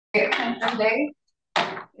for today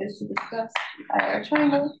is to discuss our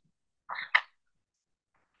triangle.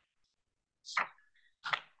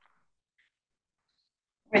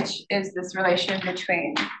 Which is this relation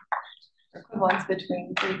between, equivalence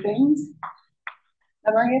between three things: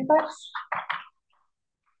 memory effects,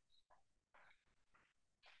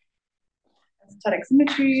 aesthetic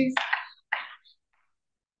symmetries,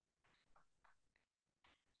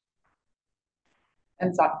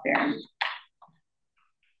 and soft theorems.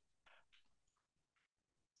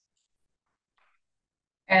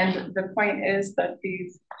 And the point is that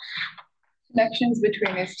these connections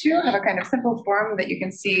between these two have a kind of simple form that you can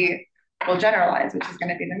see will generalize, which is going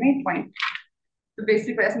to be the main point. So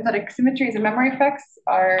basically, asymptotic symmetries and memory effects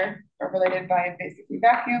are related by basically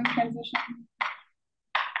vacuum transition.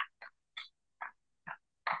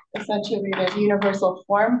 Essentially, there's a universal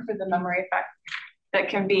form for the memory effect that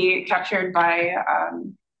can be captured by,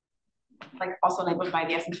 like also labeled by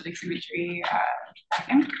the asymptotic symmetry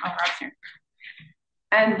vacuum.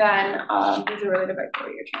 And then these are related by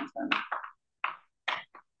Fourier transform.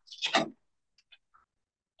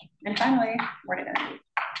 And finally, word identity.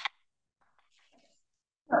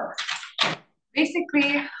 So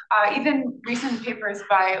basically, even recent papers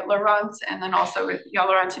by Laurent and then also with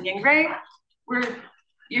Laurent and Yang-Ray,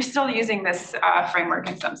 you're still using this framework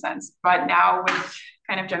in some sense, but now with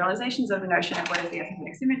kind of generalizations of the notion of what is the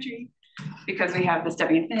asymptotic symmetry, because we have this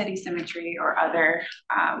W infinity symmetry or other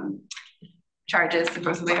charges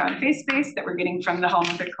supposedly on phase space that we're getting from the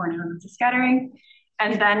Helmholtz corner elements of scattering.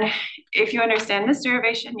 And then if you understand this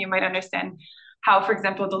derivation, you might understand how, for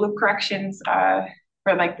example, the loop corrections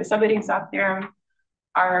for like the subleading soft theorem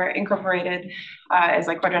are incorporated as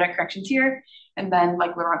like quadratic corrections here. And then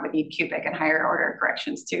like Laurent would need cubic and higher order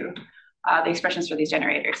corrections to the expressions for these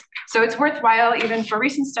generators. So it's worthwhile even for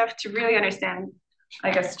recent stuff to really understand,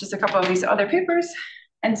 I guess, just a couple of these other papers.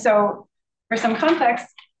 And so for some context,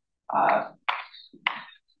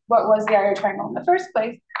 what was the Euler triangle in the first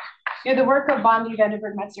place? You know, the work of Bondi,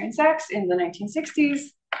 Vandenberg, Metzner, and Sachs in the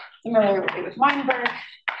 1960s, similarly with Weinberg,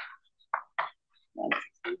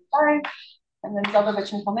 and then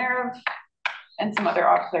Zeldovich and Polnareff, and some other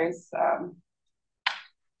authors.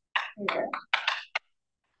 Here.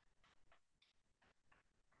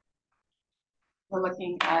 We're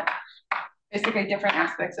looking at basically different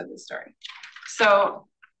aspects of the story. So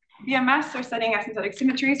BMS are studying asymptotic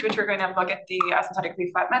symmetries, which we're going to look at the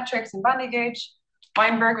asymptotically flat metrics and Bondi gauge.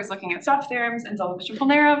 Weinberg was looking at soft theorems, and Zeldovich and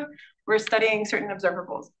Polnareff were studying certain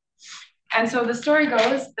observables. And so the story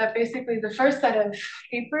goes that basically the first set of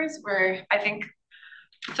papers were, I think,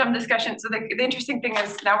 some discussion. So the interesting thing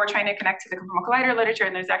is now we're trying to connect to the conformal collider literature,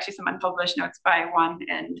 and there's actually some unpublished notes by Juan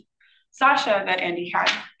and Sasha that Andy had.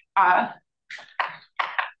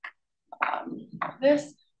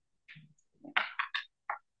 This,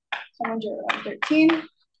 Challenger 13,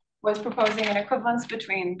 was proposing an equivalence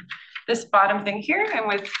between this bottom thing here, and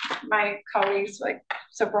with my colleagues like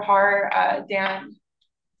Soprahar, Dan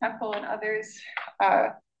Temple, and others,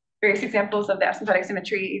 various examples of the asymptotic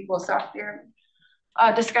symmetry equals soft theorem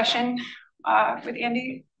discussion with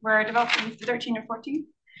Andy were developed in 13 and 14.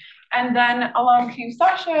 And then along came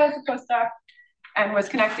Sasha as a postdoc and was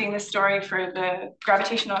connecting the story for the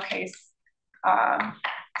gravitational case.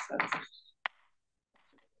 So this is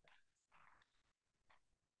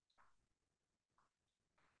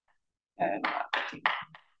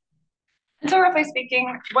and so roughly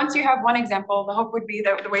speaking, once you have one example, the hope would be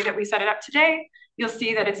that the way that we set it up today, you'll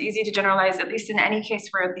see that it's easy to generalize, at least in any case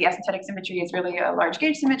where the asymptotic symmetry is really a large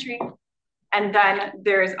gauge symmetry. And then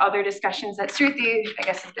there's other discussions that Shruti, I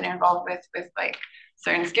guess, has been involved with like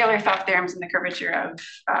certain scalar soft theorems and the curvature of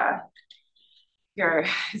your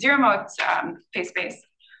zero mode phase space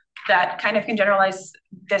that kind of can generalize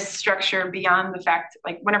this structure beyond the fact,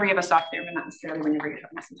 like whenever you have a soft theorem and not necessarily whenever you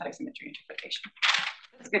have an asymptotic symmetry interpretation.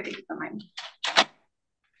 It's good to keep in mind.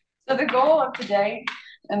 So the goal of today,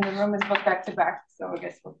 and the room is booked back to back, so I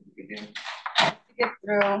guess what we do to get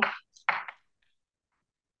through,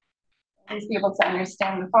 at least be able to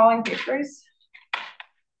understand the following papers.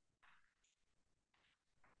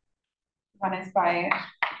 One is by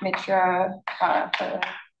Mitra,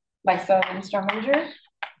 Lysa, and Strominger.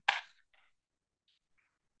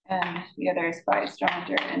 And the other is by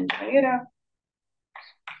Strominger and Valletta.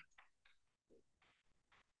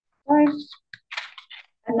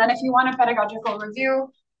 And then if you want a pedagogical review,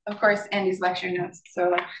 of course, Andy's lecture notes. So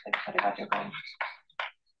like pedagogical.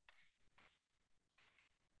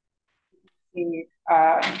 We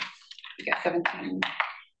get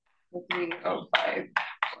 17,305.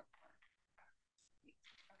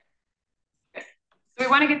 So we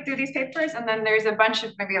want to get through these papers, and then there's a bunch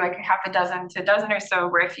of maybe like half a dozen to a dozen or so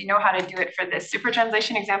where if you know how to do it for this super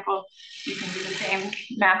translation example, you can do the same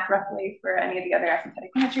math roughly for any of the other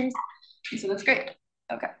asymptotic symmetries. And so that's great.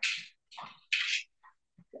 Okay.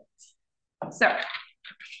 So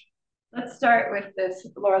let's start with this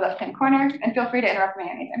lower left-hand corner, and feel free to interrupt me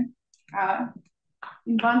anytime.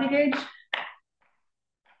 In Bondi gauge,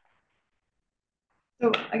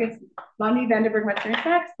 so I guess Bondi, Vandenberg, Metzger, and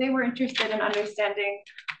Sachs, they were interested in understanding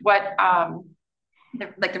what the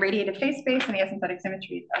radiative phase space and the asymptotic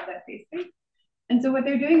symmetries of that phase space. And so what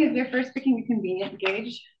they're doing is they're first picking a convenient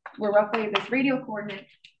gauge where roughly this radial coordinate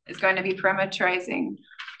is going to be parameterizing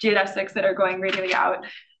geodesics that are going radially out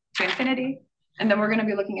to infinity. And then we're going to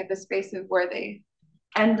be looking at the space of where they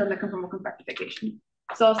end on the conformal compactification.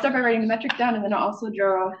 So I'll start by writing the metric down, and then I'll also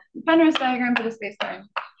draw the Penrose diagram for the space-time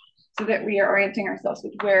so that we are orienting ourselves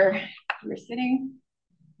with where we're sitting.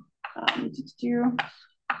 Some of these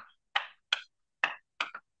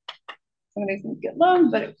things get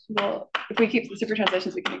long, but if we keep the super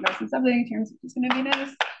translations, we can ignore some subleading terms, which is going to be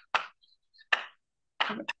nice.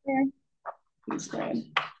 Over there.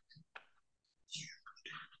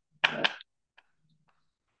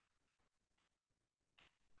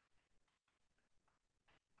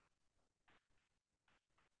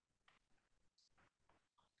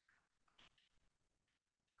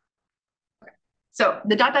 So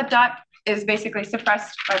the dot, dot, dot is basically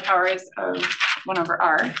suppressed by powers of 1 over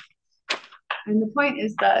r. And the point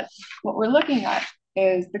is that what we're looking at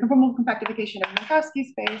is the conformal compactification of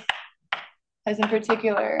Minkowski space has in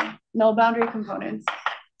particular null boundary components,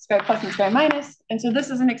 square plus and square minus. And so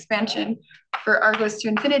this is an expansion for r goes to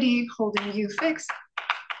infinity holding u fixed,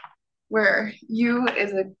 where u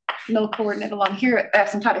is a null coordinate along here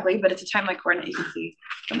asymptotically, but it's a time-like coordinate you can see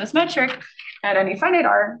from this metric at any finite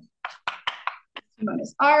r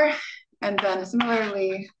minus r, and then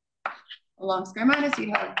similarly along square minus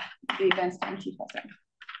you have the advanced time t plus n.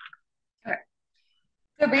 Okay,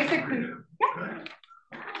 so basically, yeah.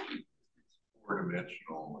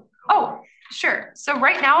 Four-dimensional. Oh, sure. So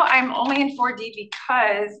right now I'm only in 4D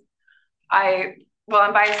because I'm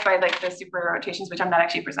biased by like the super rotations, which I'm not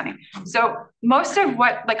actually presenting. So most of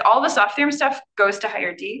what, like all the soft theorem stuff goes to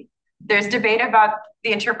higher D. There's debate about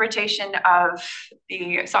the interpretation of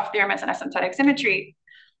the soft theorem as an asymptotic symmetry,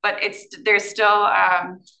 but there's still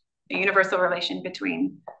a universal relation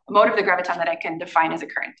between a mode of the graviton that I can define as a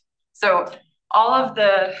current. So all of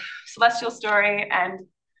the celestial story and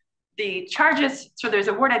the charges, so there's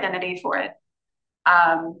a word identity for it,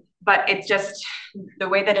 but it's just the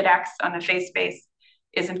way that it acts on the phase space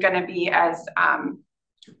isn't going to be as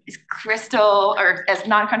crystal or as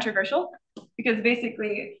non-controversial. Because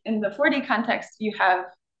basically in the 4D context, you have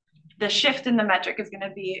the shift in the metric is going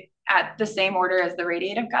to be at the same order as the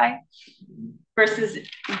radiative guy versus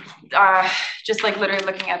just like literally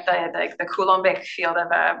looking at the Coulombic field of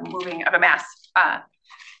a mass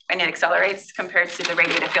and it accelerates compared to the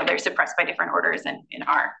radiative field. They're suppressed by different orders in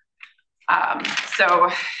R. So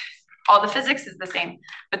all the physics is the same,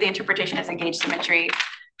 but the interpretation as a gauge symmetry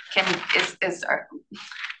can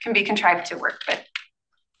be contrived to work. But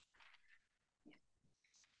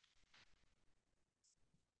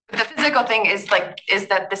the physical thing is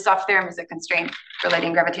that the soft theorem is a constraint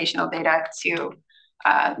relating gravitational data to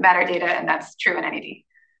matter data, and that's true in NAD.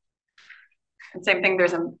 And same thing,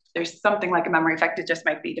 there's something like a memory effect, it just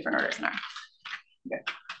might be different orders in R. Okay.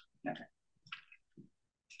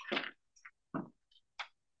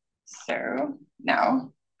 So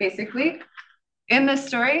now, basically, in this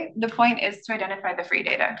story, the point is to identify the free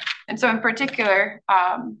data. And so in particular,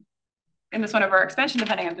 in this one of our expansion,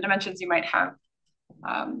 depending on the dimensions, you might have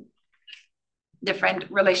different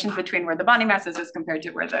relations between where the bonding mass is compared to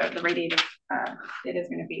where the radiative data is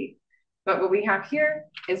going to be. But what we have here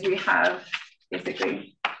is we have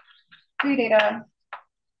basically free data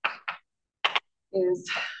is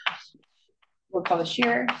we'll call the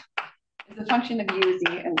shear is a function of u, z,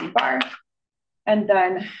 and z bar. And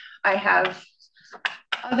then I have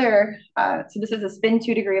other, so this is a spin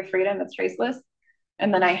 2 degree of freedom that's traceless.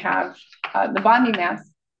 And then I have the bonding mass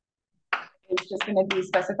is just going to be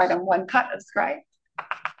specified on one cut of scribe.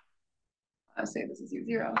 I'll say this is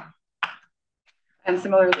U0. And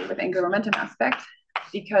similarly with angular momentum aspect,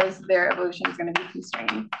 because their evolution is going to be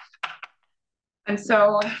constrained. And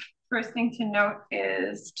so first thing to note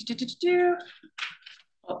is,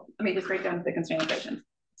 well, let me just write down the constraint equations.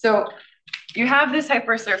 So you have this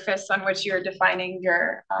hypersurface on which you're defining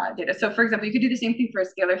your data. So for example, you could do the same thing for a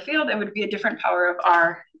scalar field. It would be a different power of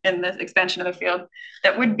R in this expansion of the field.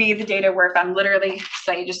 That would be the data where if I'm literally,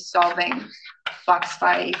 say, just solving box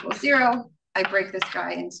phi equals 0, I break this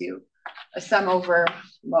guy into a sum over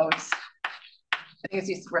modes. I think it's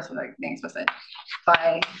used to work with like being explicit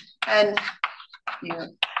by n u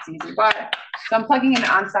z z bar. So I'm plugging in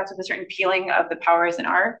onstats with a certain peeling of the powers in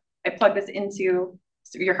R. I plug this into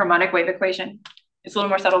your harmonic wave equation. It's a little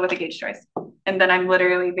more subtle with a gauge choice. And then I'm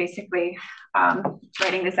literally basically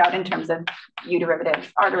writing this out in terms of U derivatives,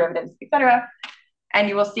 R derivatives, etc. And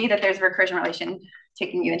you will see that there's a recursion relation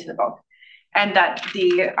taking you into the bulk. And that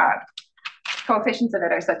the coefficients of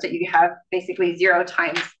it are such that you have basically 0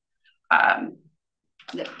 times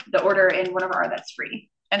the order in 1 over R that's free.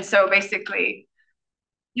 And so basically,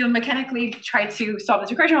 you'll mechanically try to solve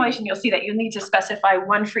this recursion relation. You'll see that you need to specify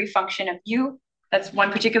one free function of U. That's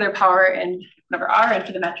one particular power in 1 over R. And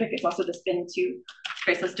for the metric, it's also the spin to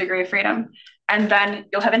traceless degree of freedom. And then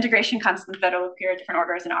you'll have integration constants that will appear at different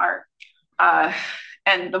orders in R.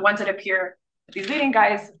 And the ones that appear with these leading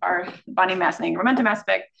guys are the bonding mass and the momentum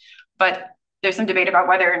aspect. But there's some debate about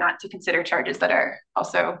whether or not to consider charges that are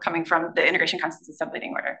also coming from the integration constants in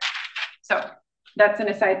subleading order. So that's an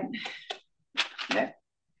aside there.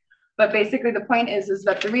 But basically the point is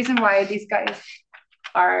that the reason why these guys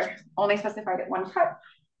are only specified at one cut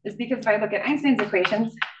is because if I look at Einstein's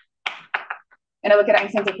equations, and I look at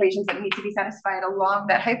Einstein's equations that need to be satisfied along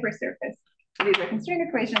that hypersurface, so these are constraint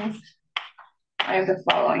equations, I have the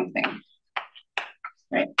following thing,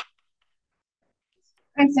 right?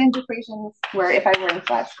 Einstein's equations, where if I were in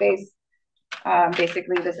flat space,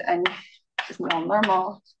 basically this n is null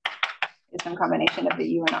normal is some combination of the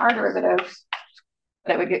U and R derivatives,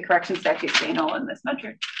 but I would get corrections to actually stay null in this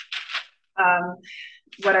metric.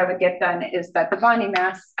 What I would get then is that the bonding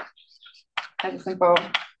mass has a simple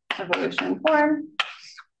evolution form.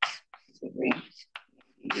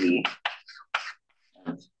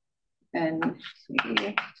 And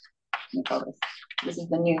maybe, this is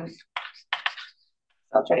the new.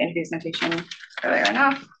 So I'll try to introduce notation earlier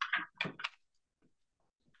enough.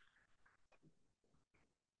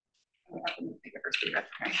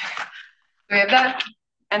 We have that,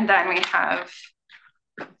 and then we have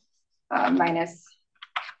minus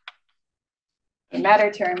a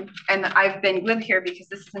matter term. And I've been glib here because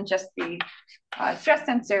this isn't just the stress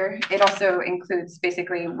tensor. It also includes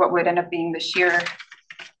basically what would end up being the shear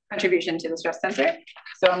contribution to the stress tensor.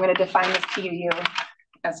 So I'm going to define this PUU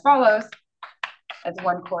as follows, as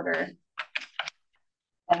 1/4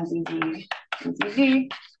 MZZ and ZZ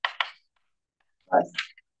plus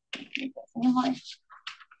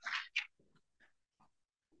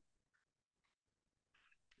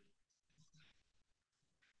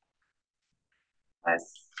plus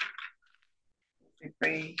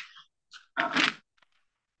basically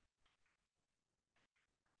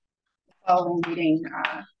following leading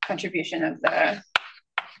contribution of the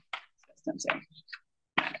system.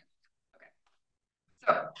 Okay.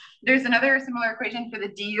 So there's another similar equation for the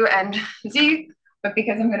du and z, but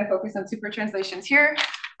because I'm going to focus on super translations here,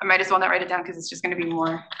 I might as well not write it down because it's just going to be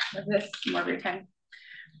more of this, more of your time.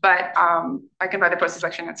 But I can write the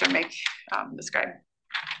post-selection answer make the scribe.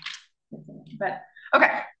 But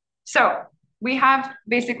okay, so we have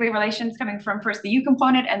basically relations coming from first the U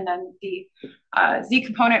component and then the Z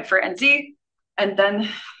component for NZ, and then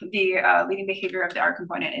the leading behavior of the R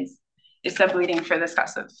component is subleading for this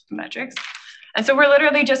class of metrics. And so we're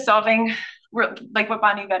literally just solving, like what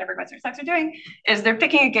Bonnie, Vandenberg, Wetzer, and Sachs are doing, is they're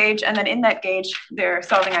picking a gauge, and then in that gauge, they're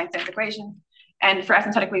solving Einstein's equation. And for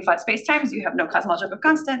asymptotically flat spacetimes, you have no cosmological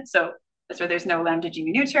constant, so that's where there's no lambda G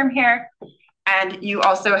mu term here. And you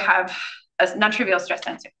also have a non-trivial stress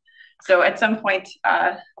tensor. So at some point,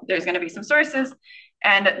 there's going to be some sources,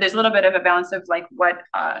 and there's a little bit of a balance of like what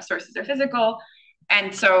sources are physical.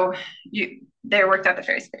 And so they're worked out the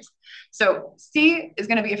Ferry space. So C is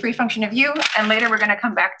going to be a free function of U, and later we're going to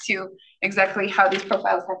come back to exactly how these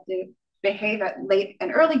profiles have to behave at late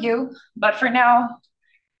and early U. But for now,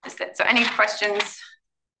 that's it. So any questions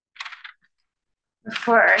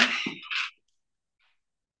before?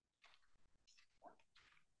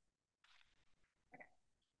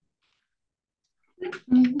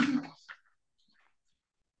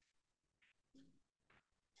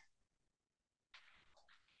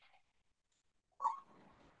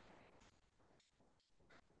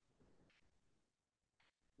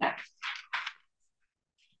 Next,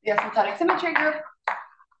 the asymptotic symmetry group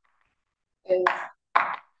is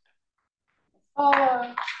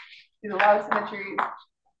follow these log symmetries,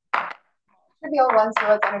 trivial ones. So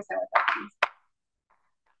let's understand what that means.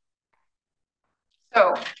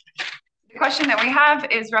 So the question that we have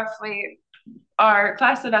is roughly our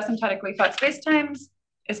class of asymptotically flat spacetimes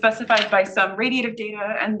is specified by some radiative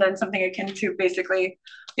data and then something akin to basically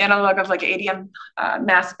the analog of like ADM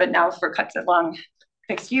mass, but now for cuts along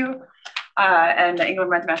fixed U. and the angular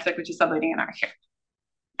momentum which is subleading in R here.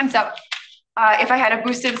 And so if I had a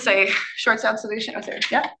boosted, say, short sound solution, oh, sorry,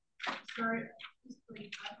 yeah? Sorry.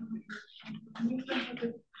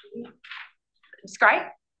 Scry?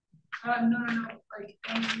 No.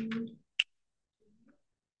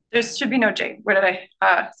 There should be no J. Where did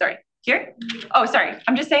I, sorry, here? Oh, sorry.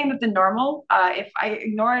 I'm just saying that the normal, if I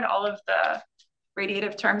ignored all of the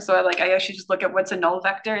radiative terms, so I actually just look at what's a null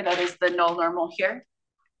vector, that is the null normal here.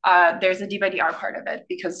 There's a d by dr part of it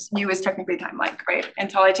because mu is technically time-like, right?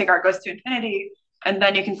 Until I take r goes to infinity, and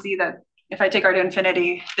then you can see that if I take r to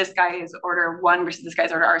infinity, this guy is order 1 versus this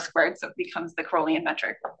guy's order r squared, so it becomes the Crollian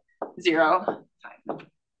metric 0.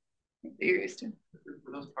 You're used to.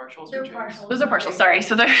 Were those partials? Those are partials, sorry.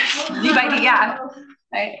 So they're d by d, yeah.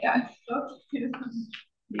 Right, yeah. D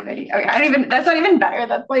by d. Okay, I don't even, that's not even better.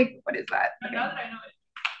 That's like, what is that? Okay. Now that I know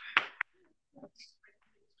it.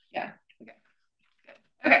 Yeah, okay.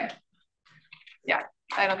 Good. Okay. Yeah,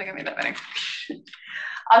 I don't think I made that better.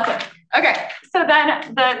 Awesome. Okay, so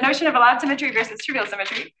then the notion of allowed symmetry versus trivial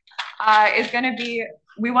symmetry is going to be,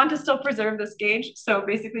 we want to still preserve this gauge. So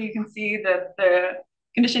basically you can see that the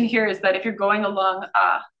condition here is that if you're going along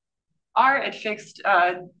R at fixed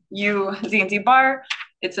U, Z, and Z bar,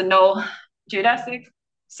 it's a null geodesic.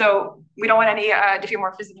 So we don't want any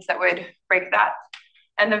diffeomorphisms that would break that.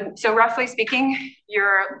 And then, so roughly speaking,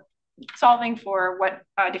 you're solving for what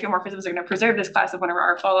diffeomorphisms are going to preserve this class of whenever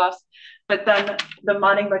R fall-offs. But then the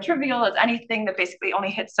monading trivial is anything that basically only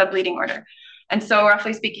hits subleading order. And so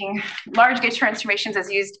roughly speaking, large gauge transformations as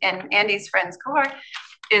used in Andy's friend's cohort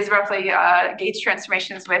is roughly gauge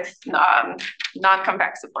transformations with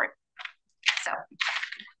non-convex support.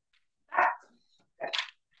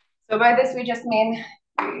 So by this, we just mean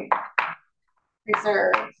we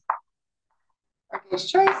preserve our gauge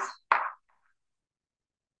choice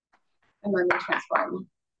and then we transform.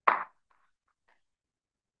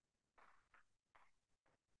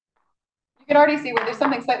 You can already see where there's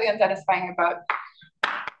something slightly unsatisfying about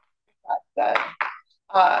that.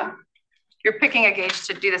 You're picking a gauge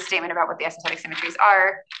to do the statement about what the asymptotic symmetries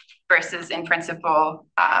are versus in principle,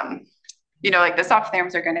 like the soft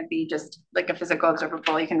theorems are going to be just like a physical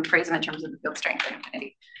observable. You can phrase them in terms of the field strength and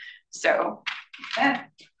infinity. So, yeah.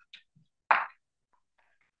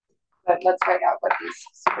 But let's write out what these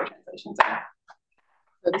super translations are.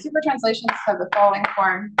 So the super translations have the following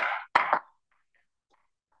form.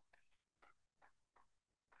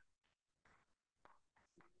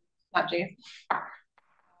 Not J.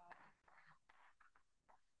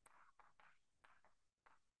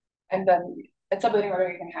 And then at subleading order,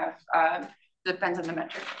 you can have, depends on the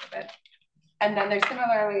metric a bit. And then there's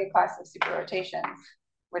similarly a class of super rotations,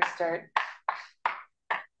 which start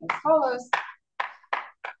as follows.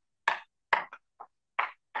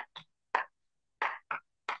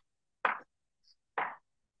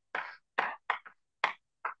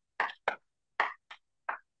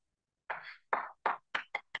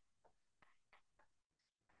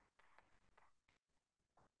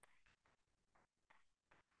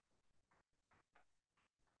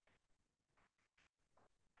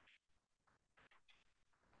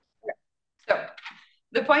 So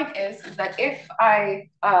the point is that if I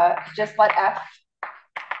just let F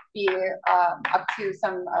be up to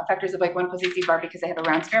some factors of like 1 plus EZ bar because I have a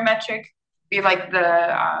round sphere metric, be like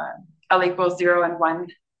the L equals 0 and 1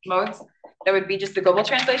 modes, that would be just the global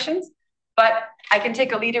translations. But I can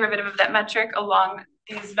take a Lie derivative of that metric along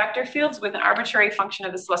these vector fields with an arbitrary function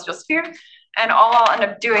of the celestial sphere. And all I'll end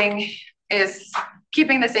up doing is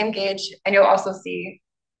keeping the same gauge. And you'll also see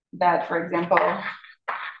that, for example,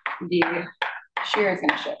 the shear is going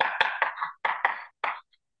to shift.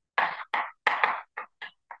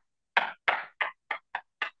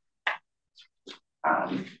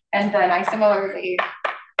 And then I similarly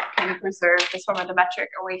can preserve this form of the metric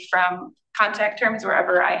away from contact terms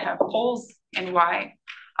wherever I have poles in Y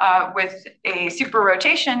with a super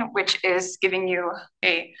rotation, which is giving you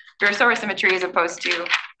a Virasoro symmetry as opposed to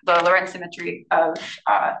the Lorentz symmetry of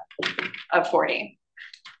 40.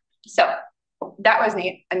 So that was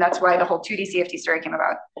neat, and that's why the whole 2D CFT story came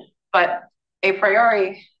about. But a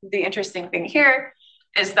priori, the interesting thing here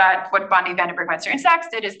is that what Bondi, Vandenberg, Metzer, and Sachs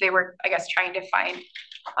did is they were, I guess, trying to find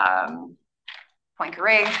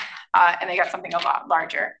Poincare, and they got something a lot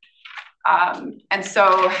larger. And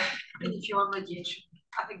so, if you want radiation,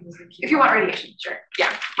 I think there's a key. If you want radiation, sure,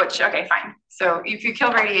 yeah. Which okay, fine. So if you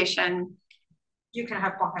kill radiation, you can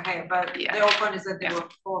have Poincare, but yeah. The whole point is that they were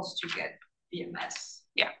forced to get BMS.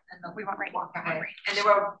 Yeah, and we want Poincare, and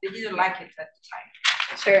they didn't like it at the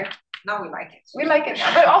time. Sure. Now we like it. We like it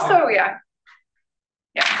now, but also yeah,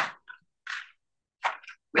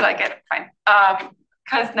 we like it. Fine.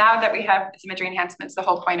 because now that we have symmetry enhancements, the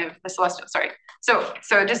whole point of the celestial,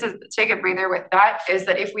 So just to take a breather with that is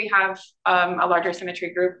that if we have a larger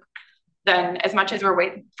symmetry group, then as much as we're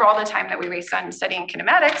waiting for all the time that we waste on studying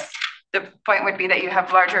kinematics, the point would be that you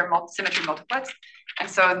have larger symmetry multiplets. And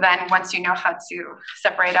so then once you know how to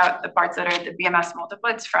separate out the parts that are the BMS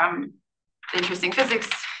multiplets from the interesting physics,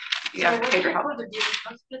 you have paper help.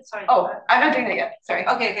 Oh, I'm not doing that yet. Sorry.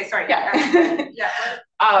 Okay, sorry. Yeah. Yeah.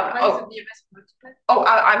 What is the BMS multiplet?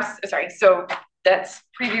 I'm sorry. So that's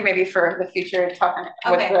preview maybe for the future talk on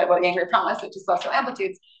what Yang promised, which is celestial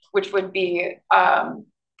amplitudes, which would be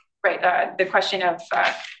the question of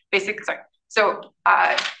So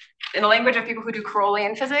in the language of people who do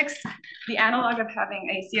Carolian physics, the analog of having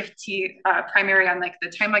a CFT primary on like the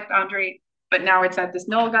time-like boundary, but now it's at this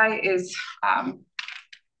null guy is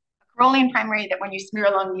Carolian primary that when you smear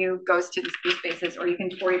along U goes to the space spaces, or you can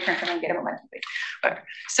Fourier transform and get a momentum space.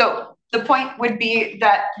 So the point would be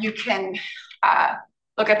that you can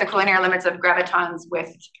look at the collinear limits of gravitons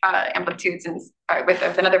with amplitudes and with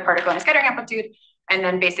another particle and a scattering amplitude, and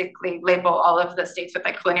then basically label all of the states with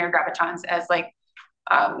like collinear gravitons as like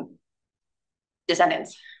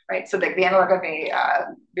descendants, right? So the analog of a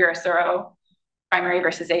Virasoro primary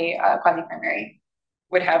versus a quasi-primary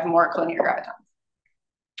would have more collinear gravitons.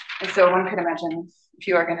 And so one could imagine if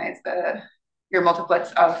you organize your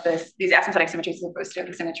multiplets of these asymptotic symmetries as opposed to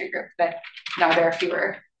the symmetry group, that now there are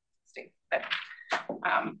fewer states. But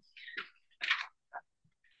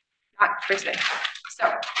not for today.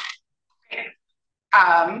 So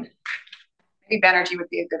maybe Banerjee would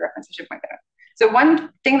be a good reference. I should point that out. So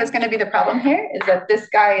one thing that's going to be the problem here is that this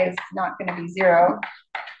guy is not going to be zero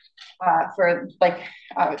for like,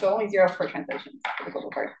 it's only zero for translations for the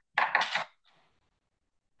global part.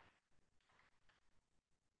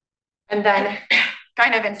 And then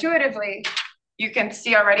kind of intuitively, you can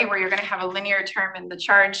see already where you're going to have a linear term in the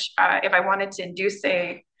charge. If I wanted to induce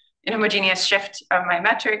an inhomogeneous shift of my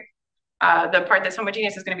metric, the part that's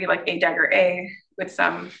homogeneous is going to be like A dagger A with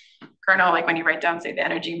some kernel, like when you write down, say, the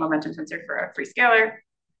energy momentum tensor for a free scalar,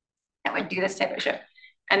 that would do this type of shift.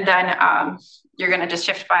 And then you're going to just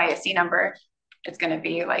shift by a C number. It's going to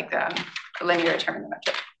be like a linear term in the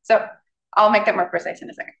metric. So I'll make that more precise in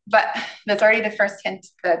a second. But that's already the first hint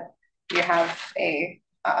that you have a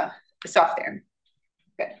soft theorem.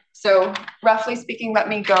 Good. So roughly speaking, let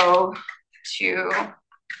me go to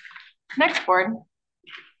next board.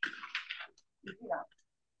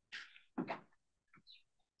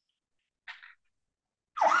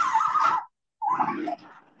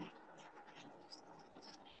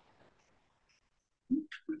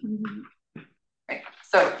 Right.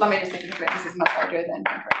 So let me just make it clear, this is much larger than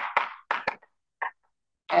Frankfurt.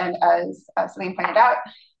 And as Celine pointed out,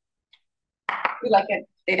 we like it,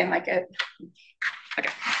 they didn't like it. Okay,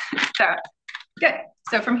 so good.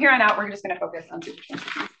 So from here on out, we're just going to focus on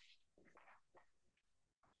supertransitions.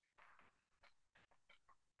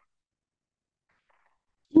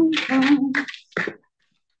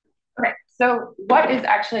 Okay, so what is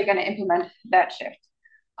actually going to implement that shift?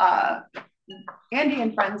 Andy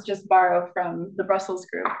and friends just borrow from the Brussels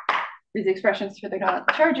group these expressions for the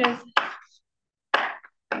canonical charges.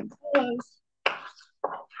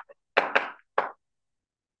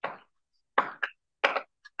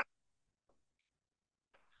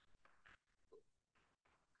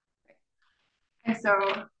 And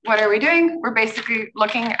so what are we doing? We're basically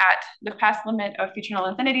looking at the path limit of future null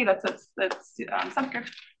infinity, that's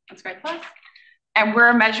subscript plus, and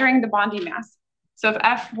we're measuring the bonding mass. So if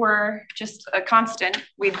F were just a constant,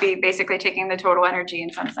 we'd be basically taking the total energy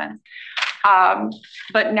in some sense.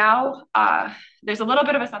 But now there's a little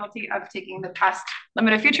bit of a subtlety of taking the past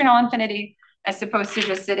limit of future null infinity as opposed to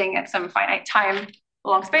just sitting at some finite time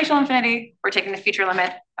along spatial infinity. We're taking the future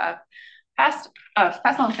limit of past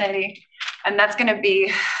null infinity, and that's going to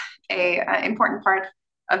be an important part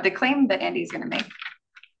of the claim that Andy's going to make.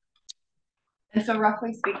 And so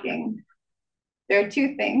roughly speaking, there are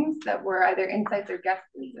two things that were either insights or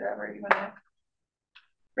guesses, or however you want to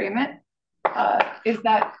frame it, is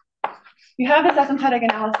that you have this asymptotic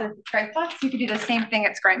analysis of scribe plus, you could do the same thing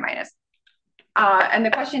at scribe minus. And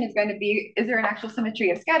the question is going to be, is there an actual symmetry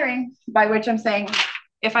of scattering? By which I'm saying,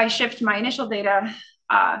 if I shift my initial data,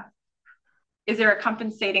 is there a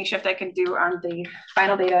compensating shift I can do on the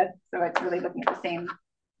final data? So it's really looking at the same,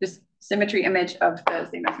 just symmetry image of the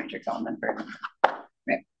same S matrix element, for example.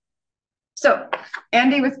 Right. So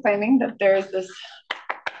Andy was claiming that there's this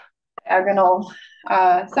diagonal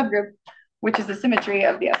subgroup, which is the symmetry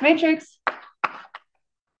of the S matrix,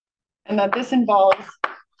 and that this involves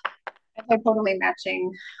antipodally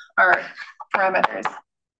matching our parameters.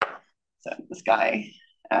 So this guy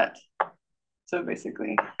at So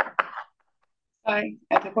basically,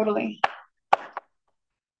 antipodally.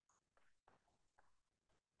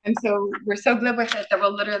 And so we're so glib with it that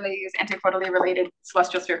we'll literally use antipodally related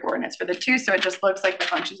celestial sphere coordinates for the two. So it just looks like the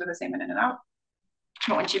functions are the same in and out.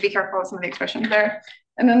 But once you be careful with some of the expressions there.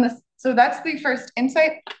 And then so that's the first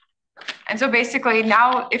insight. And so basically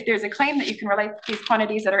now if there's a claim that you can relate these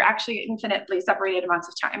quantities that are actually infinitely separated amounts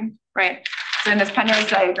of time, right? So in this Penrose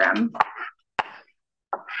diagram,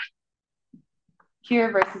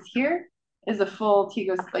 here versus here is a full T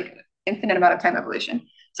goes like infinite amount of time evolution.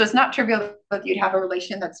 So it's not trivial that you'd have a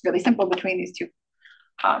relation that's really simple between these two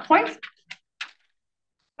points.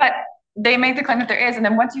 But they make the claim that there is, and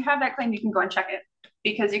then once you have that claim, you can go and check it,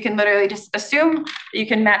 because you can literally just assume that you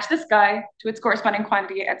can match this guy to its corresponding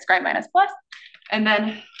quantity at sky minus plus, and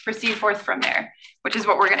then proceed forth from there, which is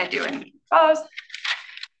what we're going to do in follows.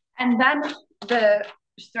 And then the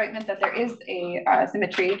statement that there is a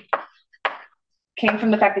symmetry came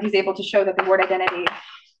from the fact that he's able to show that the word identity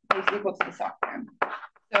is equal to the soft theorem.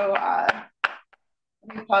 So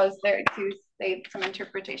let me pause there to say some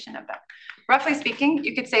interpretation of that. Roughly speaking,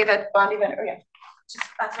 you could say that bond event, just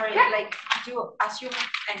sorry, like, do you assume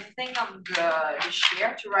anything on the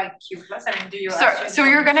share to write Q plus? I mean, do you so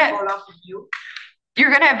you're gonna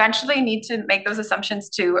eventually need to make those assumptions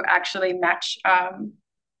to actually match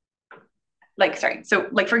so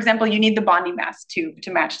for example, you need the bonding mass to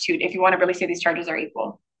match to if you want to really say these charges are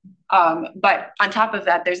equal. But on top of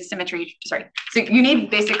that, there's a symmetry, so you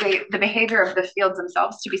need basically the behavior of the fields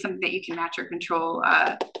themselves to be something that you can match or control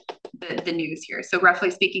the news here. So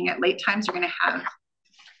roughly speaking, at late times, you're going to have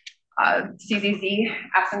CZZ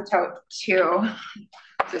asymptote 2.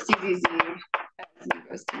 So CZZ as z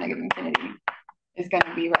goes to negative infinity is going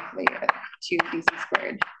to be roughly 2 bc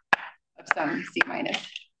squared of some c minus,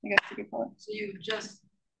 I guess you could call it. So you just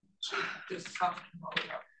keep the soft mode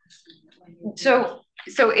up.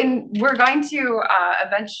 We're going to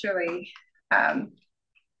eventually, I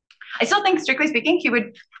still think strictly speaking, you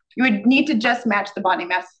would need to just match the bonding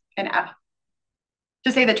mass in F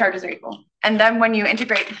to say the charges are equal. And then when you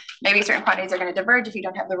integrate, maybe certain quantities are going to diverge if you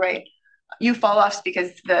don't have the right U fall-offs,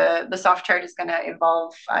 because the soft charge is going to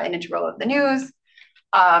involve an integral of the news.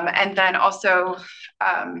 And then also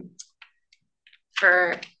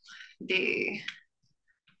for the,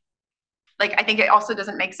 I think it also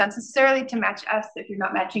doesn't make sense necessarily to match S if you're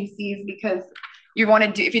not matching C's, because you want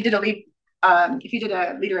to do, if you did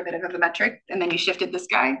a derivative of a metric and then you shifted this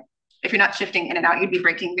guy, if you're not shifting in and out, you'd be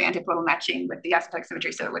breaking the antipodal matching with the asymptotic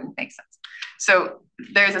symmetry, so it wouldn't make sense. So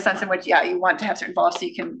there's a sense in which, you want to have certain falls so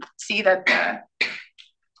you can see that the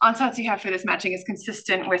ansatz you have for this matching is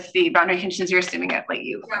consistent with the boundary conditions you're assuming at late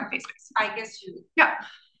U on phase space. I guess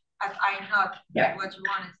at I naught, what you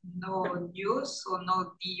want is no news or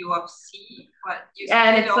no du of C, but you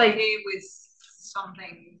still okay with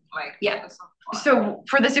something like So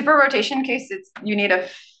for the super rotation case, you need a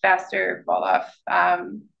faster fall off.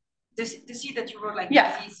 The C that you wrote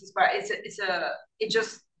this is, but it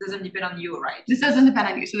just doesn't depend on U, right? This doesn't depend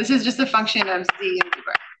on U. So this is just a function of Z and Z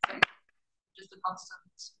bar. Just a constant.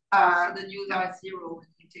 So the news are 0 when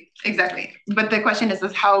you take exactly. But the question is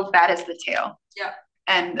how bad is the tail? Yeah.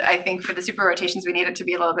 And I think for the super rotations, we need it to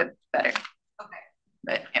be a little bit better.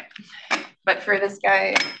 Okay. But for this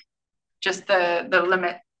guy, just the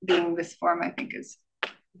limit being this form, I think is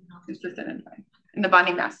consistent and fine. And the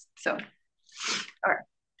bonding mass. So, all right.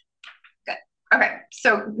 Good. Okay.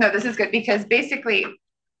 So no, this is good, because basically,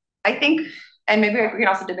 I think, and maybe we can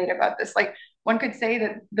also debate about this, one could say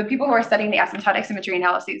that the people who are studying the asymptotic symmetry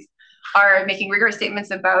analyses are making rigorous statements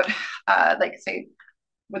about, say,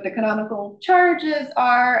 what the canonical charges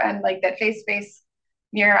are, and that phase space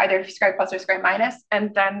near either scribe plus or scribe minus.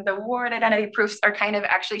 And then the word identity proofs are kind of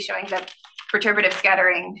actually showing that perturbative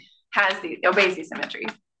scattering obeys these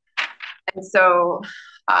symmetries. And so,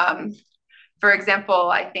 for example,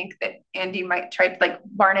 I think that Andy might try,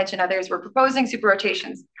 Barnich and others were proposing super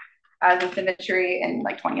rotations as a symmetry in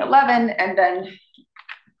 2011. And then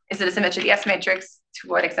is it a symmetry of the S matrix? To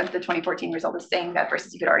what extent the 2014 result is saying that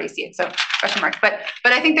versus you could already see it. So question mark. But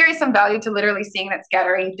I think there is some value to literally seeing that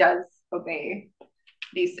scattering does obey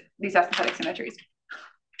these asymptotic symmetries.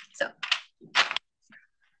 So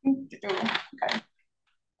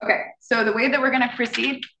okay. So the way that we're going to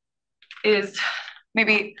proceed is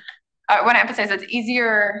maybe I want to emphasize it's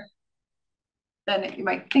easier than you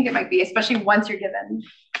might think it might be, especially once you're given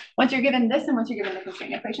this and once you're given the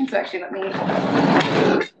constraint equation. So actually, let me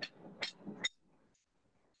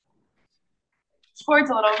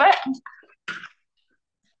towards a little bit.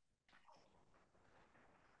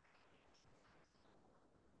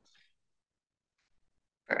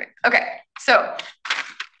 Perfect. Okay, so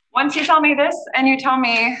once you tell me this and you tell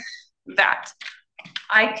me that,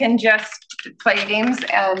 I can just play games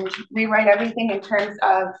and rewrite everything in terms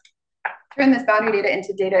of turn this boundary data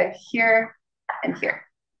into data here and here,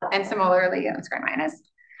 and similarly on square minus.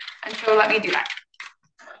 And so let me do that.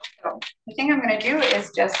 So the thing I'm going to do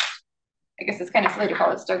is just, I guess it's kind of silly to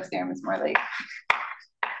call it Stokes theorem. It's more like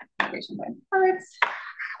integration by parts.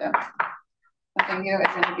 So something u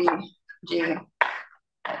is going to be g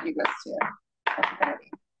that u goes to.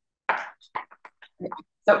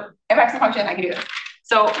 So if I have some function, I can do this.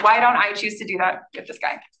 So why don't I choose to do that with this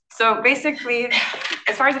guy? So basically,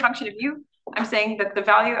 as far as a function of u, I'm saying that the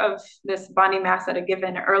value of this bonding mass at a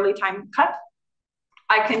given early time cut,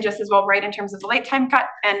 I can just as well write in terms of the late time cut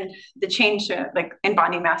and the change like in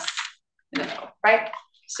bonding mass in the middle, right?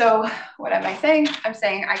 So what am I saying? I'm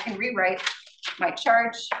saying I can rewrite my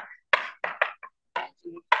charge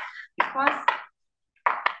plus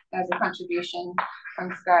as a contribution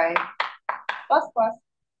from sky plus plus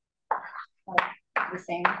the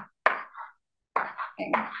same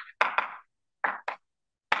thing.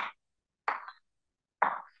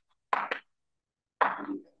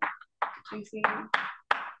 GC.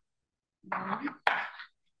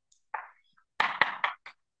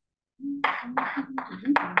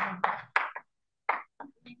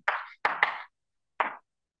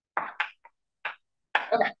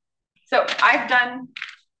 Okay, so I've done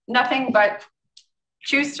nothing but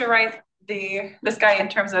choose to write this guy in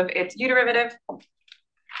terms of its u derivative,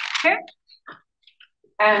 okay,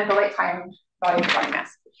 and the late time value of body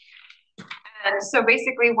mass. And so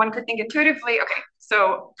basically one could think intuitively, okay,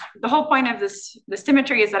 so the whole point of this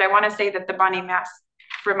symmetry is that I want to say that the bonding mass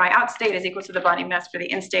for my out state is equal to the bonding mass for the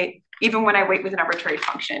in state, even when I wait with an arbitrary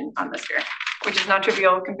function on the sphere, which is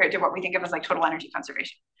non-trivial compared to what we think of as like total energy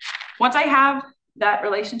conservation. Once I have that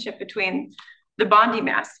relationship between the bonding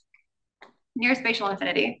mass near spatial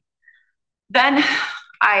infinity, then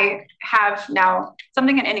I have now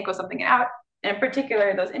something in equals something in out. And in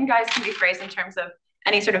particular, those in guys can be phrased in terms of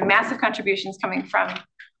any sort of massive contributions coming from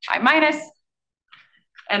I minus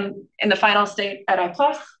and in the final state at I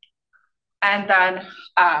plus, and then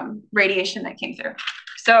radiation that came through.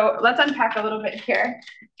 So let's unpack a little bit here.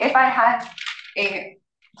 If I had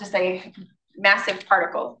just a massive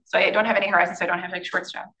particle, so I don't have any horizon, so I don't have like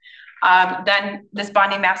Schwarzschild, then this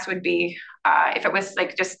bonding mass would be, if it was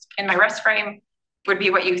like just in my rest frame, would be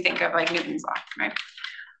what you think of like Newton's law, right?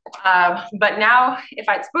 But now if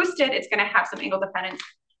it's boosted, it's going to have some angle dependence.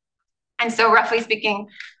 And so roughly speaking,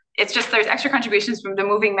 it's just there's extra contributions from the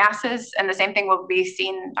moving masses, and the same thing will be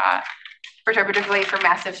seen perturbatively for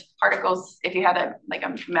massive particles. If you had a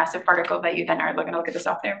massive particle that you then are going to look at this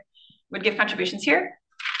off there, would give contributions here.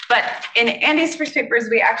 But in Andy's first papers,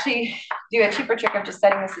 we actually do a cheaper trick of just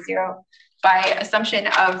setting this to 0 by assumption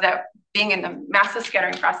of that being in the massive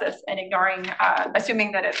scattering process and ignoring,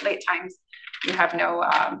 assuming that at late times you have no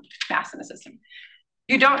mass in the system.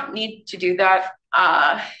 You don't need to do that.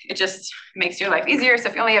 It just makes your life easier. So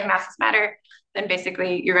if you only have massless matter, then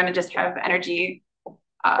basically you're going to just have energy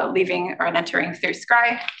leaving or entering through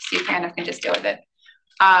scry. So you kind of can just deal with it.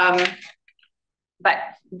 But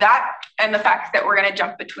that and the fact that we're going to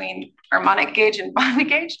jump between harmonic gauge and bonding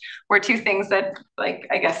gauge were two things that, like,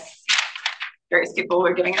 I guess various people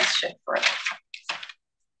were giving us shit for.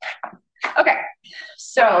 Okay,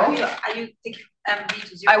 so are you taking MV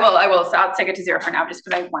to 0? I will. So I'll take it to 0 for now, just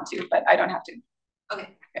because I want to, but I don't have to. Okay.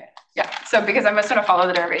 Yeah. So because I'm just going to follow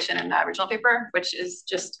the derivation in the original paper, which is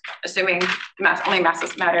just assuming only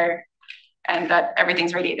massless matter and that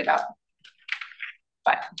everything's radiated out.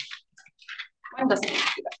 But one doesn't need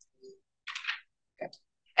to do that. Okay.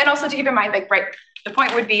 And also to keep in mind, like, right, the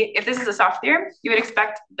point would be if this is a soft theorem, you would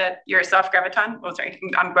expect that your soft graviton, oh, sorry,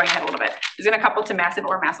 I'm going ahead a little bit, is going to couple to massive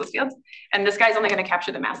or massless fields. And this guy's only going to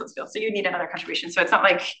capture the massless field. So you need another contribution. So it's not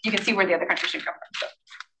like you can see where the other contribution comes from.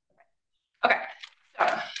 So, okay.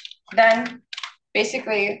 So then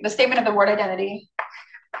basically the statement of the word identity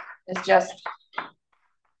is just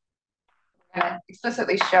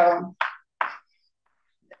explicitly show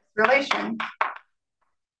this relation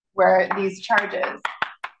where these charges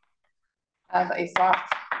have a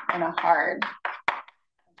soft and a hard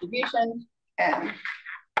contribution, and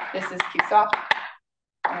this is Q soft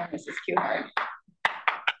and this is Q hard.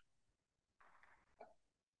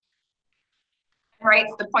 Right,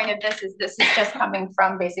 the point of this is just coming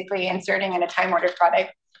from basically inserting in a time ordered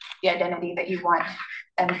product the identity that you want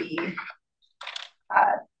and the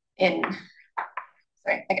in,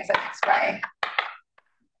 sorry, I guess that's by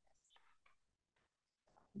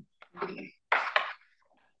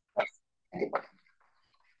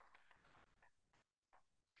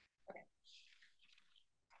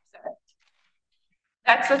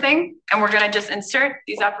That's the thing. And we're going to just insert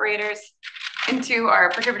these operators into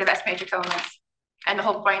our perturbative S matrix elements. And the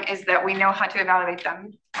whole point is that we know how to evaluate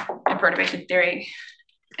them in perturbation theory.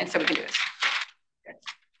 And so we can do this. Good.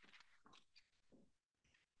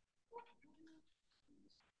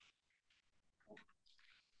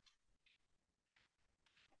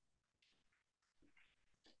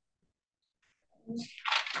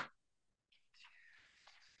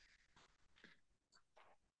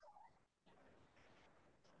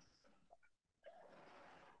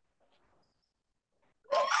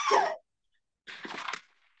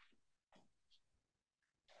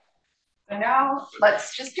 So now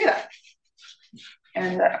let's just do that.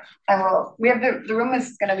 And we have the room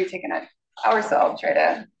is going to be taken at hours, so I'll try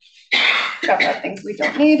to cover up things we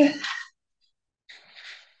don't need. It's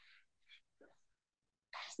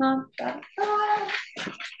not that bad.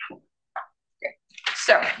 Okay.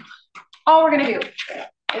 So all we're going to do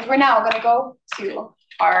is we're now going to go to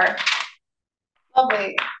our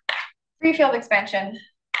lovely free field expansion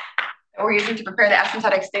that we're using to prepare the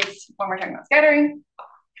asymptotic states when we're talking about scattering.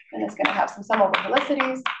 And it's going to have some sum over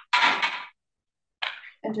velocities,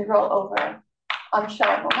 integral over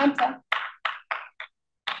unshelled momenta,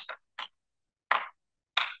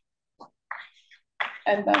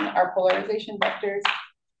 and then our polarization vectors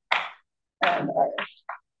and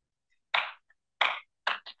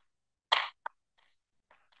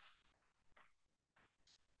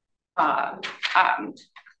our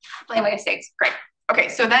plane wave states. Great. Okay,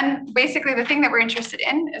 so then basically the thing that we're interested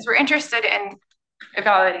in is we're interested in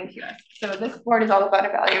evaluating QS. So this board is all about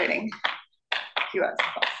evaluating QS.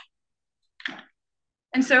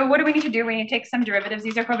 And so what do we need to do? We need to take some derivatives.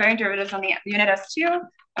 These are covariant derivatives on the unit S2.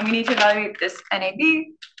 And we need to evaluate this NAB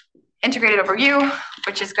integrated over U,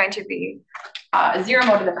 which is going to be a zero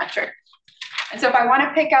mode of the metric. And so if I want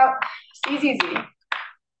to pick out CZZ,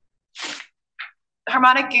 the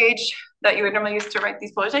harmonic gauge that you would normally use to write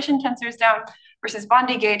these polarization tensors down versus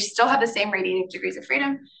Bondi gauge still have the same radiative degrees of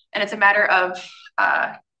freedom. And it's a matter of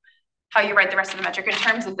how you write the rest of the metric in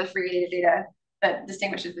terms of the free radiative data that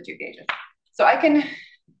distinguishes the two gauges. So I can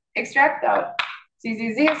extract out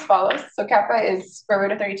CZZ as follows. So kappa is square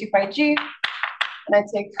root of 32 pi g. And I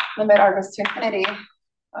take limit r goes to infinity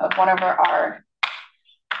of 1 over r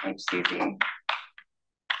HCZ to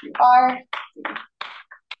r.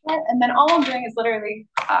 And then all I'm doing is literally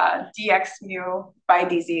dx mu by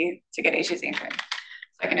dz to get HCZ infinity.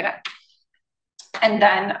 So I can do that. And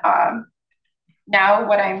then now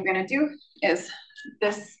what I'm going to do is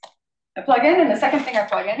this, I plug in, and the second thing I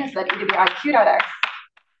plug in is that e to the iq dot x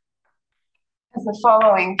is the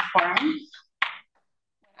following form.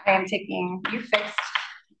 I am taking u fixed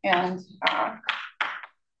and r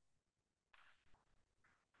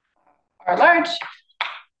large.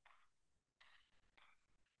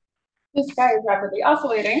 This guy is rapidly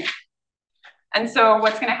oscillating. And so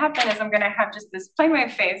what's going to happen is I'm going to have just this plane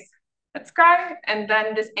wave phase that's sky, and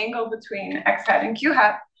then this angle between x hat and q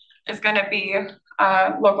hat is going to be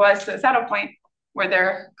localized to the saddle point where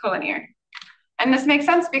they're collinear. And this makes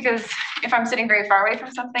sense because if I'm sitting very far away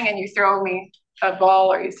from something and you throw me a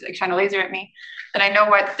ball or you like shine a laser at me, then I know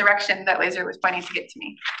what direction that laser was pointing to get to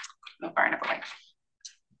me, not far enough away.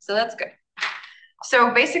 So that's good.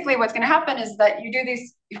 So basically what's going to happen is that you do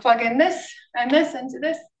these, you plug in this and this into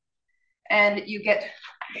this, and you get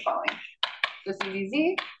the following. So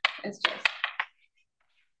CVZ is just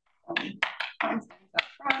constants up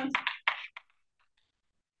front,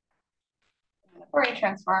 and the Fourier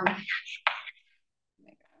transform.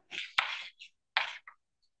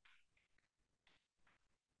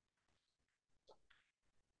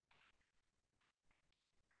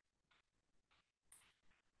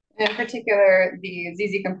 In particular, the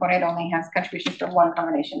ZZ component only has contributions from one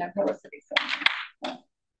combination of velocities. So,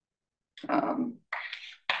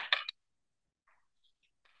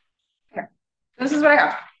 here. This is what I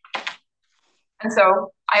have. And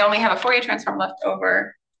so I only have a Fourier transform left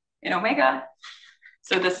over in omega.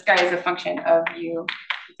 So this guy is a function of u,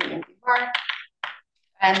 z, and z bar.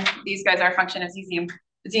 And these guys are a function of z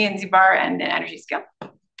and z bar and an energy scale.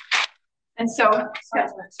 And so,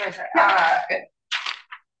 sorry. Good.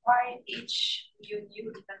 Why H mu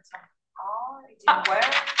nu depends on R? Where?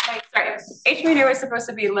 Like, sorry, H mu nu is supposed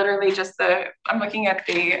to be literally just the, I'm looking at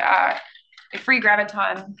the free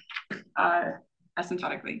graviton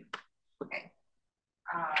asymptotically. Okay.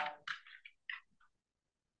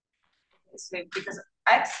 So because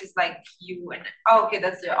X is like U and, oh, okay,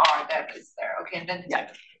 that's the R that is there. Okay, and then, yeah.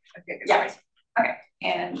 Okay, good. Yeah. Okay,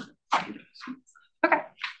 and, okay.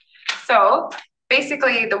 So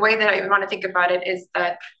basically the way that I want to think about it is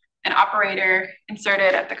that an operator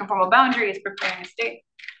inserted at the conformal boundary is preparing a state.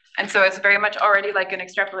 And so it's very much already like an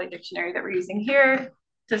extrapolate dictionary that we're using here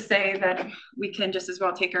to say that we can just as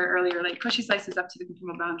well take our earlier like Cauchy slices up to the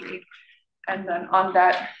conformal boundary. And then on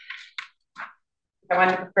that, if I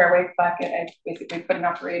wanted to prepare a wave packet, I basically put an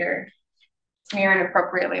operator, smear it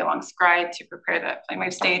appropriately along scribe to prepare the plane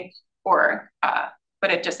wave state, or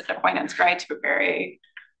put it just at a point on scribe to prepare a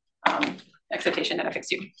excitation at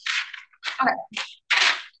FX2. Okay,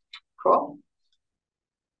 cool.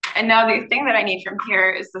 And now the thing that I need from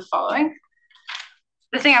here is the following.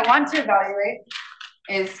 The thing I want to evaluate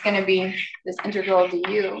is going to be this integral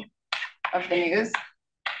du of the news.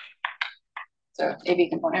 So AV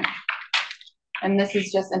component. And this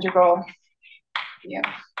is just integral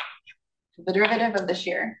the derivative of the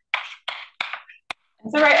shear.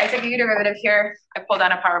 And so, right, I took a u derivative here. I pulled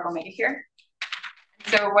down a power of omega here.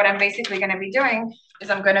 So what I'm basically going to be doing is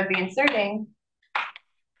I'm going to be inserting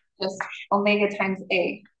just omega times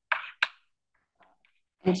a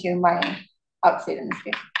into my outstate in this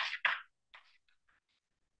case.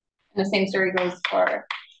 And the same story goes for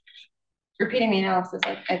repeating the analysis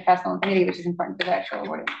at Pascal infinity, which is important for the actual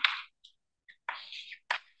avoidance.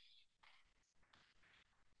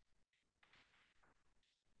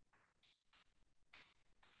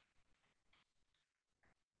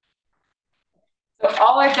 So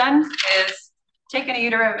all I've done is taken a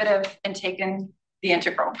u derivative and taken the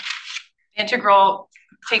integral. The integral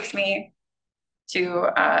takes me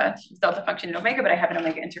to delta function in omega, but I have an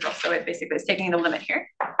omega integral. So it basically is taking the limit here.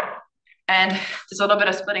 And there's a little bit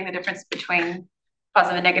of splitting the difference between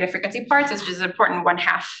positive and negative frequency parts, which is an important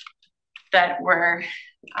 1/2 that we're,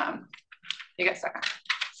 you get stuck on.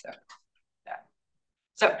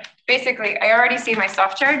 So basically, I already see my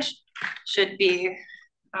soft charge should be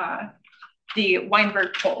the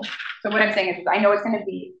Weinberg pole. So what I'm saying is I know it's going to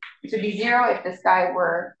be, it should be 0 if this guy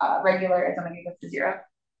were regular as omega goes to 0,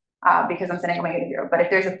 because I'm setting omega to 0. But if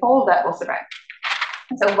there's a pole, that will survive.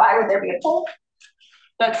 And so why would there be a pole?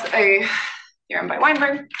 That's a theorem by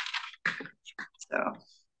Weinberg. So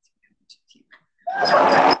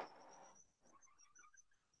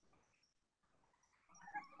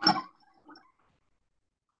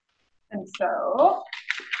and so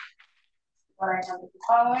what I have is the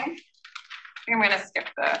following. I think I'm going to skip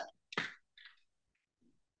the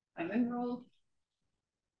Feynman rule.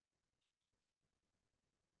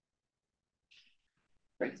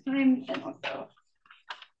 First time, and also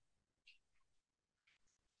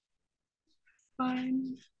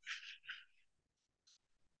fine.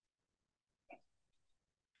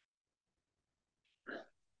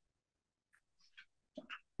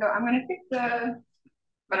 So I'm going to pick the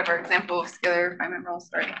whatever example of scalar Feynman rule,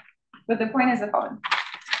 sorry. But the point is the following.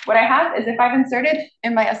 What I have is if I've inserted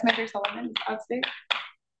in my S matrix element outstate,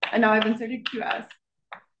 and now I've inserted QS.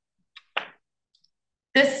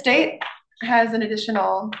 This state has an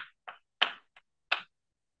additional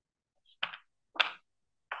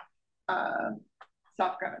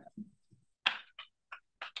soft graviton.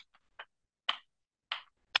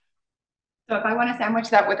 So if I want to sandwich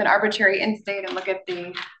that with an arbitrary in state and look at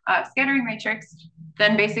the scattering matrix,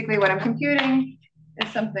 then basically what I'm computing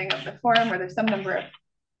is something of the form where there's some number of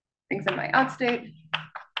things in my outstate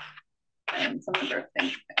and some number of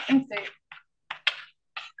things in my in-state.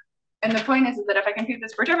 And the point is that if I compute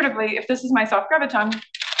this perturbatively, if this is my soft graviton,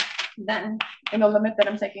 then in the limit that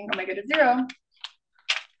I'm taking omega to 0,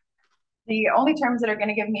 the only terms that are going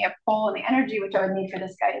to give me a pole and the energy, which I would need for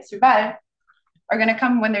this guy to survive, are going to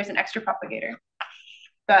come when there's an extra propagator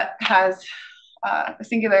that has a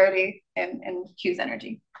singularity in Q's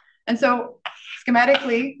energy. And so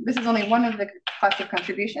schematically, this is only one of the class of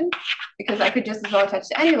contributions because I could just as well attach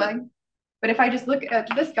to any leg. But if I just look at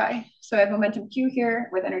this guy, so I have momentum Q here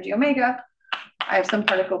with energy omega, I have some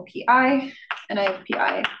particle Pi, and I have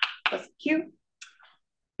Pi plus Q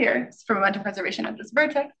here for momentum preservation at this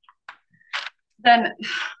vertex. Then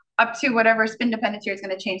up to whatever spin dependence here is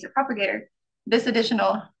going to change the propagator, this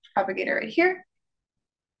additional propagator right here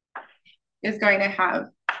is going to have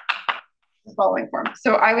the following form.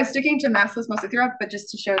 So I was sticking to massless mostly throughout, but just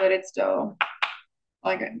to show that it's still,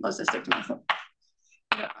 okay, let's just stick to massless.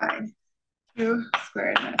 I Q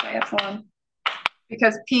squared minus I epsilon.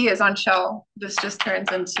 Because P is on shell, this just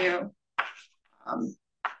turns into,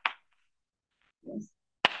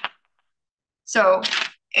 so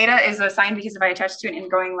eta is a sign because if I attach to an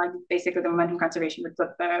ingoing, like basically the momentum conservation would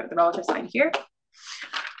flip the relative sign here.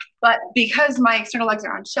 But because my external legs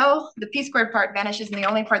are on shell, the P squared part vanishes and the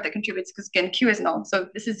only part that contributes, because again, Q is null. So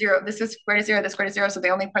this is 0, this is square to 0, this square to 0. So the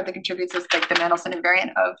only part that contributes is like the Mandelson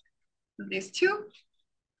invariant of these two.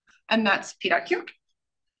 And that's P dot Q.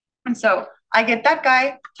 And so I get that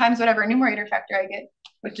guy times whatever numerator factor I get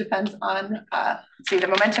which depends on, the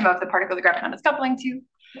momentum of the particle the graviton is coupling to.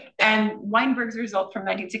 And Weinberg's result from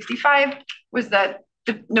 1965 was that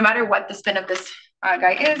no matter what the spin of this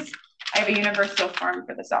guy is, I have a universal form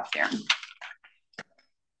for the soft theorem.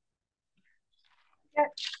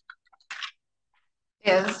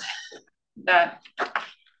 Is that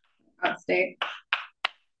state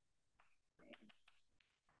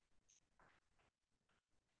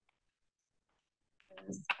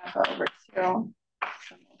is alpha over 2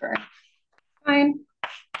 over fine.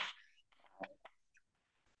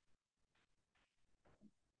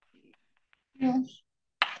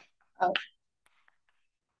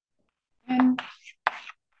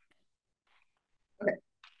 Okay,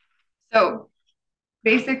 so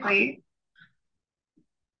basically,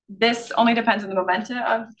 this only depends on the momenta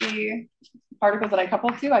of the particles that I couple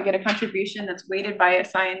to. I get a contribution that's weighted by a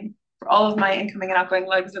sign for all of my incoming and outgoing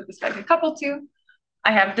legs of this guy I couple to.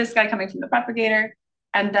 I have this guy coming from the propagator,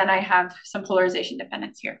 and then I have some polarization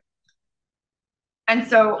dependence here. And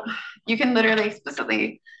so you can literally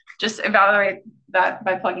explicitly just evaluate that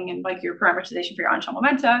by plugging in like your parameterization for your on-shell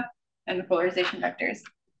momenta and the polarization vectors.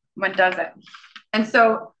 One does it. And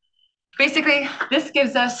so basically, this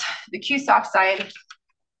gives us the Q soft side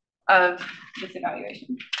of this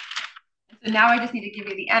evaluation. So now I just need to give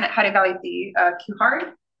you the how to evaluate the Q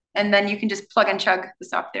hard, and then you can just plug and chug the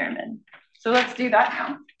soft theorem in. So let's do that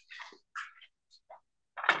now.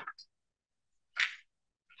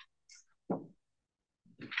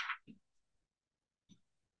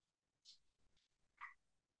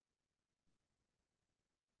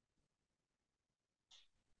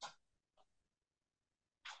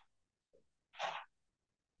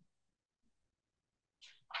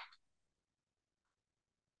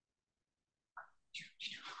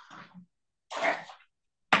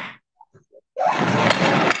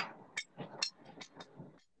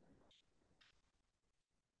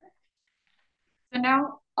 So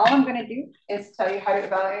now all I'm going to do is tell you how to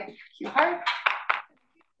evaluate Q hard.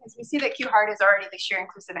 As we see that Q hard is already the shear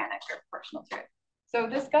inclusive anic or proportional to it. So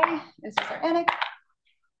this guy is just our anic.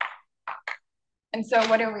 And so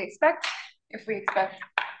what do we expect? If we expect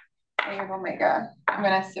A of omega, I'm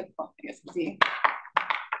going to simplify, I guess, Z.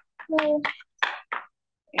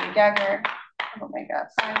 A dagger of omega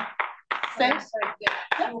psi. Sorry, the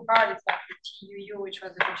Q hard is like the TUU, which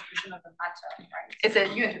was the contribution of the matter, right? It's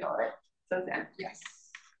a U integral, right? So it's N. Yes.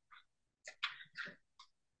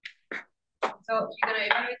 So you're gonna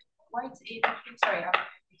evaluate why it's A dagger? Sorry.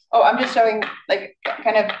 Oh, I'm just showing like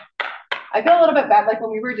kind of. I feel a little bit bad, like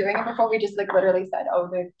when we were doing it before, we just like literally said, oh,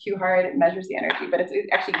 the Q hard measures the energy, but it's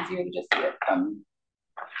actually easier to just see it from.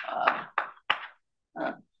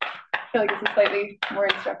 I feel like this is slightly more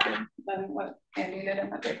instructive than what Andy did in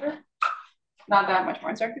that paper. Not that much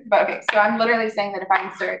more instructive, but okay. So I'm literally saying that if I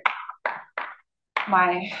insert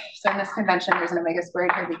so in this convention, there's an omega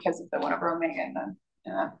squared here because of the 1 over omega and then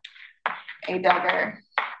A dagger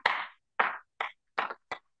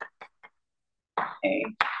A.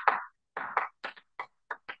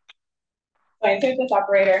 So I insert this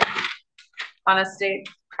operator on a state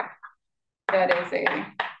that is a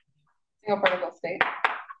single particle state.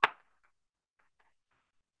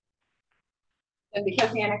 And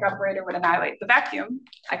because the anic operator would annihilate the vacuum,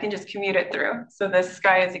 I can just commute it through. So this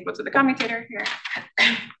guy is equal to the commutator here.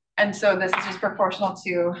 And so this is just proportional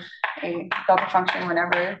to a delta function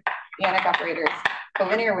whenever the anic operator is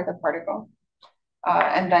collinear with a particle,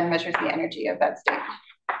 and then measures the energy of that state.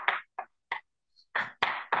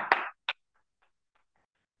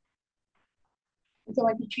 So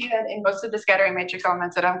I can see that in most of the scattering matrix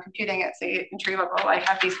elements that I'm computing at, say, in tree level, I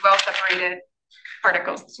have these well-separated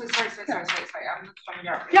particles. So sorry. I'm not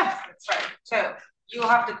familiar with yeah. This. Sorry. So you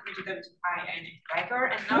have the computed pi and dagger,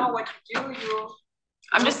 and now what you do,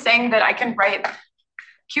 I'm just saying that I can write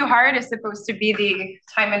Q hard is supposed to be the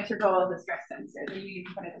time interval of the stress tensor, the unique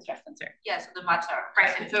component of the stress tensor. Yeah, so the matter.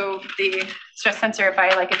 Right. And so the stress tensor, if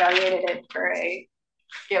I like evaluated it for a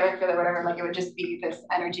scalar field or whatever, like it would just be this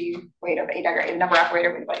energy weight of A dagger, a number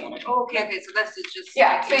operator weighted by the energy. Okay, so that's just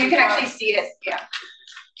so you can actually see it.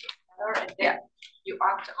 Yeah. You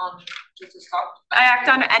act on just a stop. I act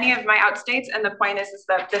on any of my out states, and the point is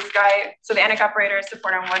that this guy, so the anic operator is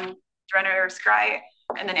support on one direction of sky,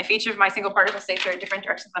 and then if each of my single particle states are in different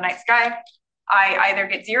directions of the night sky, I either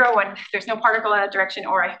get 0 when there's no particle in that direction,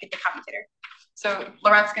 or I get the commutator. So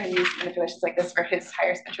Laurent's going to use manipulations like this for his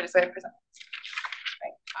higher spin choice way of presenting.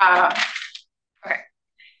 Right. Okay.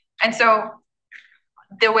 And so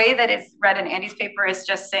the way that it's read in Andy's paper is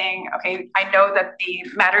just saying, okay, I know that the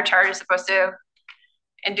matter charge is supposed to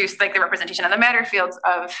induce like the representation of the matter fields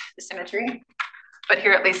of the symmetry, but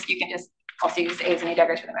here at least you can just also use A's and A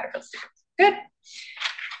daggers for the matter fields. Good.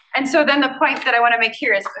 so then the point that I want to make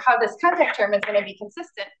here is how this contact term is going to be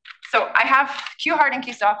consistent. So I have Q hard and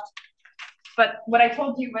Q soft, but what I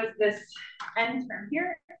told you was this N term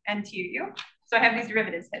here, NTUU. So I have these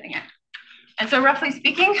derivatives hitting it. And so roughly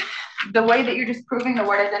speaking, the way that you're just proving the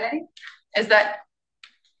word identity is that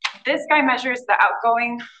this guy measures the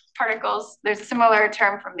outgoing particles. There's a similar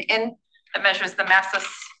term from the in that measures the massless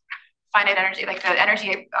finite energy, like the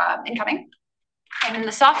energy incoming. And then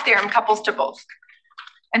the soft theorem couples to both.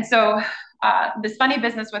 And so this funny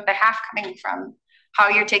business with the half coming from how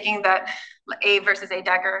you're taking that A versus A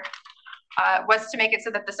dagger was to make it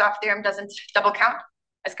so that the soft theorem doesn't double count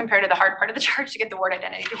as compared to the hard part of the charge to get the word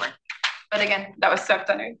identity to work. But again, that was swept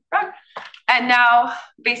under rug. And now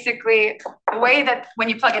basically the way that when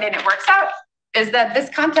you plug it in, it works out is that this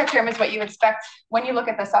contact term is what you expect when you look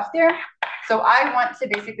at the soft theorem. So I want to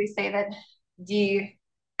basically say that dA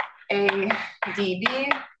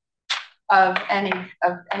dB of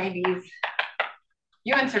NAB's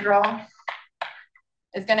U integral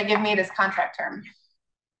is going to give me this contact term.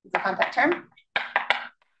 It's a contact term,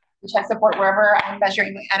 which has support wherever I'm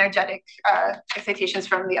measuring the energetic excitations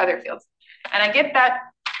from the other fields. And I get that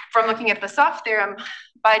from looking at the soft theorem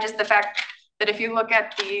by just the fact that if you look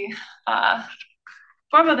at the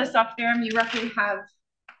form of the soft theorem, you roughly have,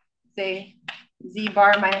 say, Z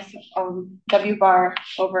bar minus W bar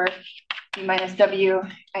over Z minus W,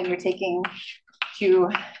 and you're taking two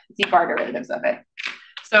Z bar derivatives of it.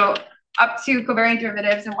 So up to covariant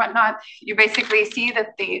derivatives and whatnot, you basically see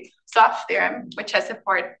that the soft theorem, which has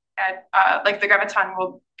support at like the graviton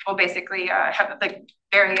will basically have like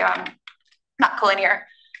very not collinear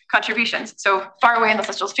contributions. So far away in the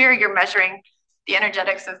celestial sphere, you're measuring the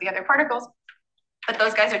energetics of the other particles, but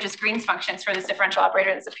those guys are just Green's functions for this differential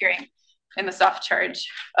operator that's appearing in the soft charge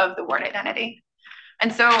of the word identity.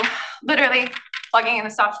 And so literally plugging in the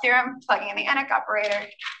soft theorem, plugging in the Anik operator,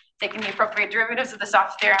 taking the appropriate derivatives of the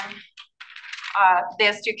soft theorem,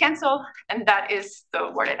 those two cancel, and that is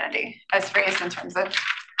the word identity as phrased in terms of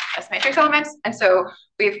S matrix elements. And so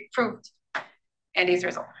we've proved Andy's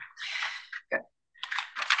result. Good.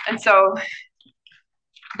 And so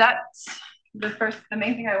that's the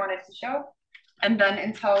main thing I wanted to show. And then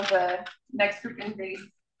until the next group in base,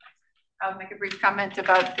 I'll make a brief comment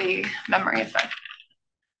about the memory effect.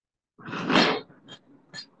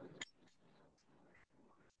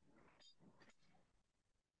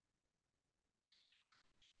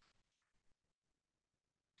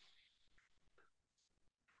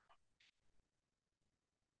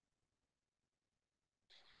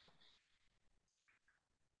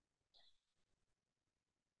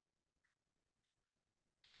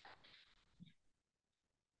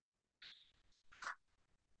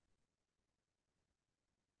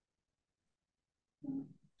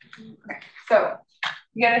 Okay, so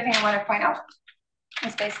the other thing I want to point out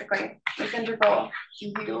is basically this integral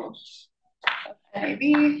du of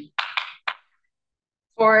NAB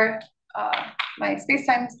for my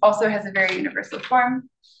spacetimes also has a very universal form.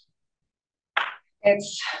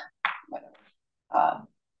 It's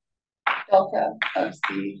delta of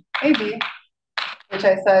C AB, which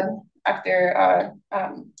I said after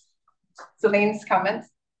Celine's comments.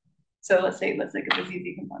 So let's look at the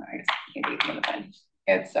ZZ component. I guess maybe one of them.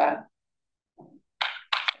 It's two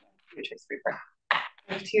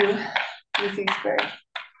Z squared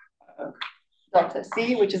delta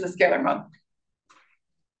C, which is a scalar mode.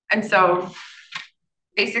 And so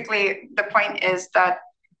basically the point is that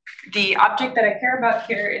the object that I care about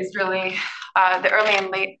here is really the early and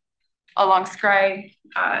late along scry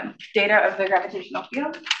data of the gravitational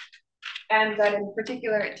field. And that in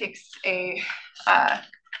particular, it takes a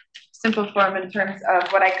simple form in terms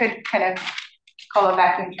of what I could kind of call a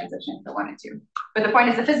vacuum transition if I wanted to. But the point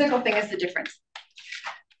is the physical thing is the difference.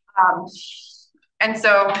 And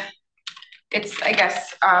so it's, I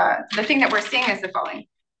guess, the thing that we're seeing is the following.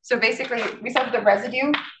 So basically, we saw the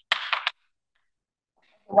residue, the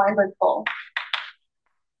Weinberg pole.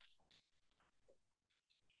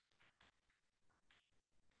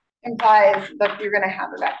 Implies that you're going to have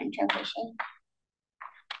a vacuum transition.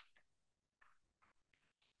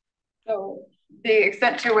 So the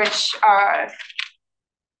extent to which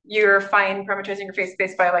you're fine parameterizing your phase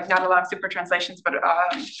space by like not allowing super translations, but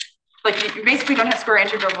like you basically don't have square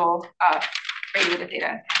integrable radiated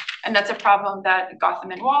data. And that's a problem that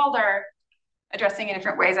Gotham and Wald are addressing in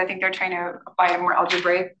different ways. I think they're trying to apply a more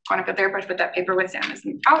algebraic quantum field theory, but that paper with Sam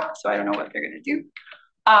isn't out, so I don't know what they're going to do.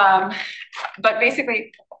 But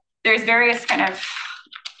basically, there's various kind of,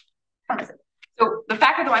 so the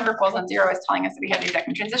fact that the Weinberg pole is on zero is telling us that we have these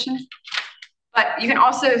vacuum transitions. But you can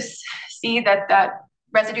also see that that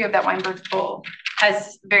residue of that Weinberg pole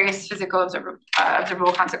has various physical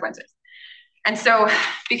observable consequences. And so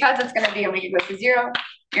because it's going to be omega goes to 0,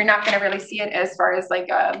 you're not going to really see it as far as like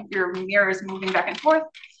your mirrors moving back and forth,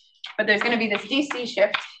 but there's going to be this DC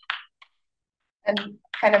shift, and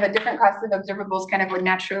kind of a different class of observables kind of would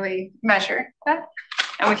naturally measure that.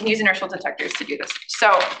 And we can use inertial detectors to do this. So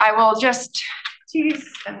I will just tease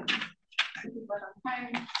and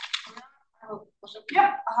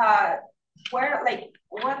yeah. Where, like,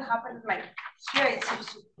 what happened, like, here it seems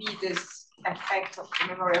to be this effect of the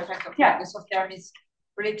memory effect of the soft theorem is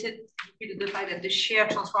related to the fact that the shear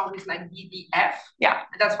transform is like DDF. Yeah.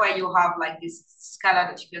 And that's why you have like this scalar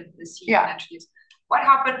that you can see naturally. What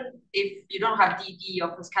happened if you don't have DD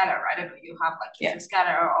of a scalar? I don't know, you have like a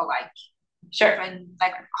scalar or like different,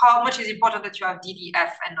 like how much is important that you have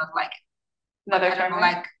DDF and not like another term,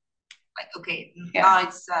 like okay, now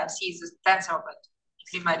it's C is a tensor, but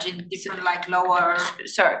imagine different like lower.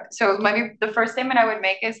 Sure. So maybe the first statement I would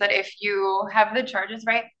make is that if you have the charges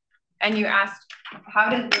right and you ask how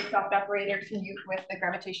does the soft operator commute with the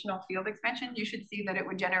gravitational field expansion, you should see that it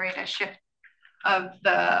would generate a shift of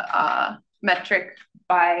the metric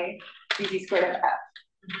by dz squared of f.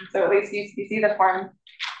 So at least you see the form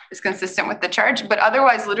is consistent with the charge, but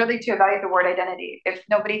otherwise literally to evaluate the word identity, if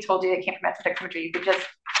nobody told you it came from acidic symmetry, you could just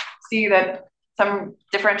see that some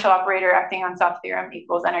differential operator acting on soft theorem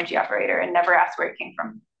equals energy operator and never ask where it came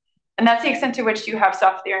from. And that's the extent to which you have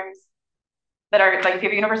soft theorems that are like, if you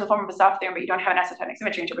have a universal form of a soft theorem, but you don't have an asymptotic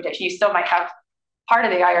symmetry interpretation, you still might have part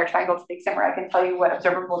of the IR triangle to the extent where I can tell you what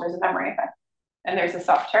observable there's a memory effect. And there's a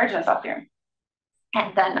soft charge and a soft theorem.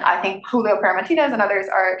 And then I think Julio Paramartinez and others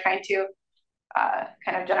are trying to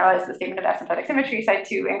kind of generalize the statement of asymptotic symmetry side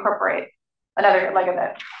to incorporate another leg of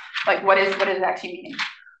it. Like what is it actually meaning?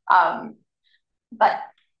 But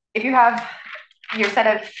if you have your set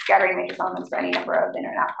of scattering matrix elements for any number of in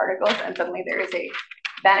or out particles, and suddenly there is a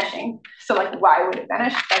vanishing, so like why would it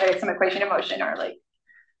vanish? Either it's some equation of motion or like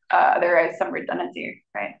there is some redundancy,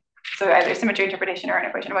 right? So either symmetry interpretation or an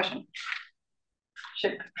equation of motion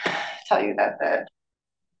should tell you that the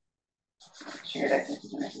shared axis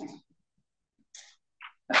is vanishing.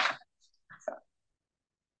 So,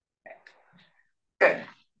 okay. Good.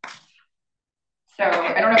 So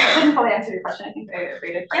I don't know if I didn't fully answer your question. I think I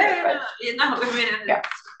rated part of it. Yeah.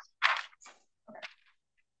 Okay.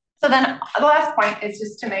 So then the last point is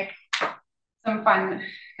just to make some fun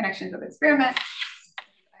connections with experiments.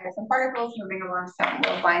 I have some particles moving along some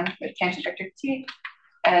little line with tangent vector t,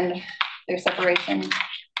 and their separation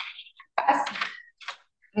s.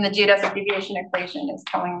 And the geodesic deviation equation is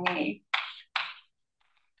telling me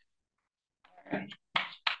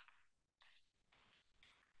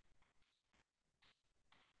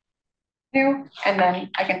u, and then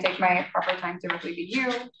I can take my proper time to roughly be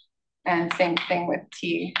u, and same thing with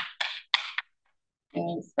t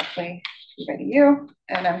is roughly u by du,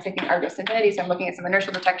 and I'm taking r goes to infinity, so I'm looking at some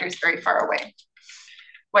inertial detectors very far away.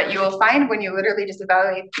 What you will find when you literally just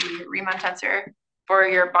evaluate the Riemann tensor for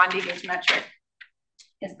your Bondi gauge metric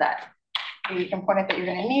is that the component that you're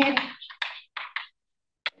going to need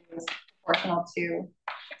is proportional to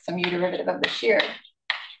some u derivative of the shear.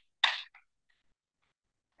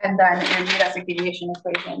 And then your geodesic deviation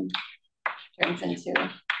equation turns into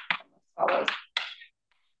as follows.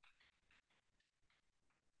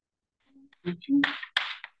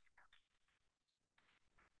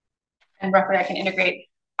 And roughly I can integrate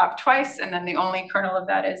up twice, and then the only kernel of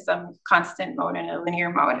that is some constant mode in a linear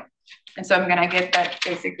mode. And so I'm going to get that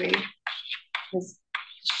basically this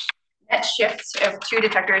net shift of two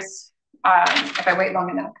detectors, if I wait long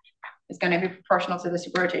enough, is going to be proportional to the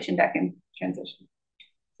superrotation vacuum transition.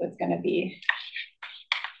 So it's going to be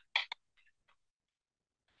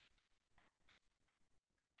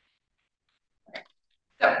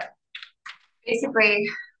so basically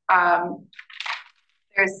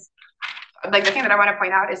there's like the thing that I want to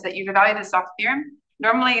point out is that you've evaluated the soft theorem.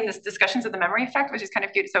 Normally in this discussions of the memory effect, which is kind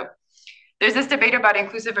of cute. So there's this debate about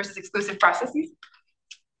inclusive versus exclusive processes.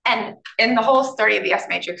 And in the whole story of the S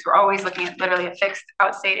matrix, we're always looking at literally a fixed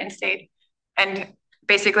outstate, in-state, and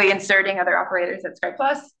basically inserting other operators at square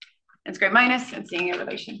plus and square minus and seeing a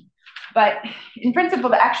relation. But in principle,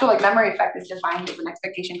 the actual like memory effect is defined as an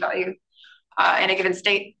expectation value in a given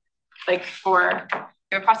state, like for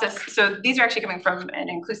a process. So these are actually coming from an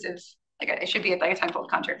inclusive, like it should be like a tenfold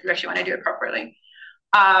contract if you actually want to do it properly.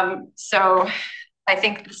 So I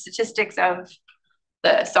think the statistics of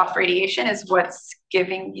the soft radiation is what's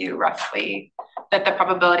giving you roughly that the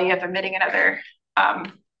probability of emitting another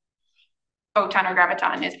photon or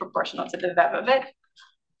graviton is proportional to the VEV of it.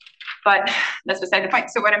 But that's beside the point.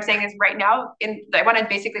 So what I'm saying is right now, I want to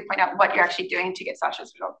basically point out what you're actually doing to get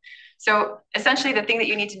Sasha's result. So essentially the thing that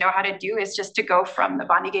you need to know how to do is just to go from the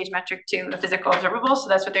Bondi gauge metric to the physical observable. So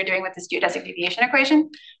that's what they're doing with this geodesic deviation equation.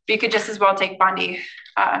 But you could just as well take Bondi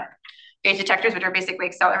gauge detectors, which are basically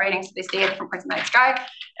accelerating, so they stay at different points in the night sky,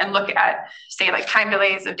 and look at, say, like time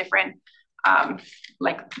delays of different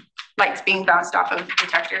like lights being bounced off of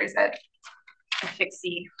detectors at a fixed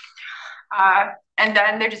C. And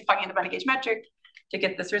then they're just plugging in the Bondi gauge metric to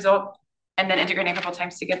get this result, and then integrating a couple of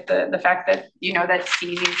times to get the fact that you know that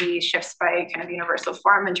CZZ shifts by kind of universal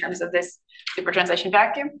form in terms of this super translation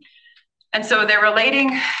vacuum. And so they're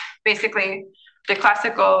relating basically the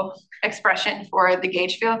classical expression for the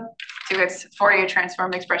gauge field to its Fourier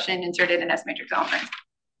transform expression inserted in S matrix elements.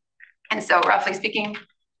 And so roughly speaking,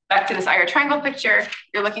 back to this IR triangle picture,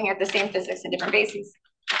 you're looking at the same physics in different bases.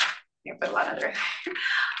 You put a lot under it.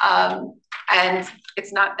 And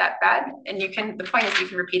it's not that bad. And the point is you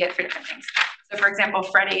can repeat it for different things. So for example,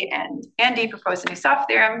 Freddie and Andy proposed a new soft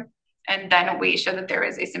theorem, and then we showed that there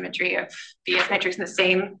is asymmetry of the S matrix in the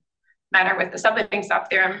same manner with the subletting soft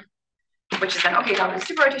theorem, which is then, okay, now the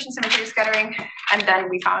super rotation symmetry scattering, and then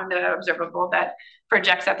we found an observable that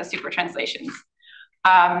projects out the super translations.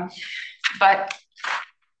 But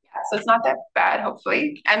yeah, so it's not that bad,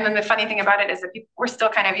 hopefully. And then the funny thing about it is that we're still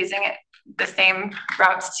kind of using the same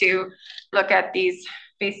routes to look at these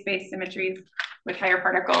phase-space symmetries with higher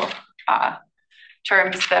particle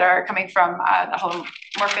terms that are coming from the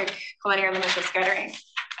holomorphic collinear limits of scattering,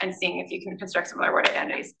 and seeing if you can construct similar word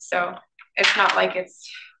identities. So it's not like it's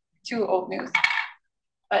too old news,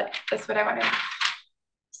 but that's what I wanted to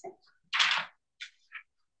say.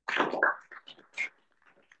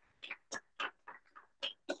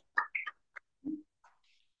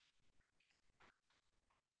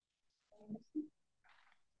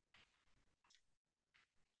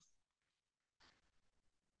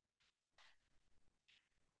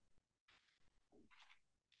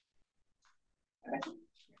 Okay.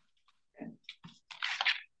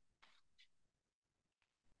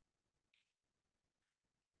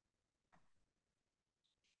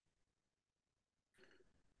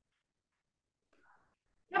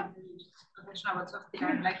 Yeah. A question about soft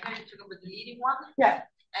theorem, like now you're talking about the leading one. Yeah.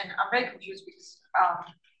 And I'm very confused because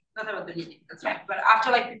not about the leading, that's right. But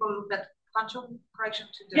after like people look at quantum correction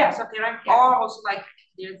to the soft theorem, or also like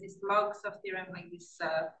there's this log soft theorem, like this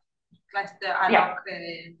class the log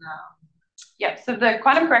and yeah, so the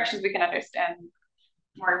quantum corrections we can understand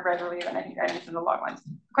more readily than I think I understand the log ones.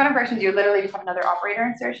 Quantum corrections, you literally just have another operator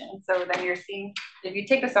insertion. So then you're seeing, if you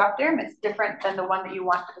take the soft theorem, it's different than the one that you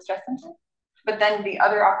want for the stress tensor. But then the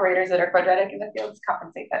other operators that are quadratic in the fields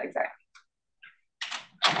compensate that exactly.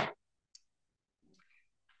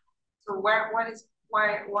 So why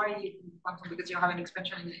are you using quantum? Because you have an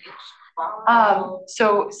expansion in the H bar?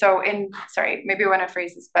 So sorry, maybe I want to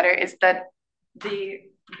phrase this better, is that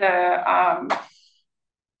so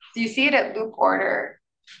you see it at loop order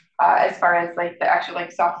as far as like the actual like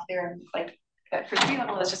soft theorem, like for sea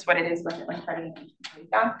level is just what it is when crediting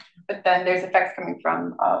down. But then there's effects coming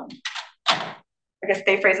from I guess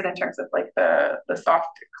they phrase it in terms of like the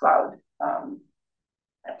soft cloud.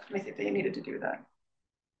 Let me see if they needed to do that.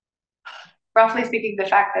 Roughly speaking, the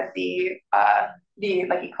fact that the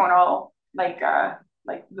like econal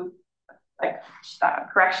loop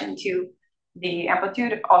correction to the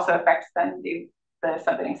amplitude also affects then the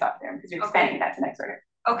subletting soft theorem because you're expanding that to next order.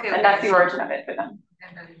 Okay. And that's the origin of it for them.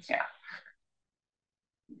 Yeah.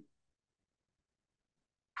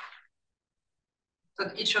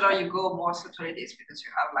 So each order you go more saturated because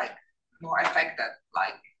you have like more effect that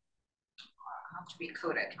like have to be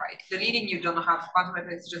included, right? The leading you don't have quantum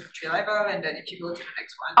effects, just tree level, and then if you go to the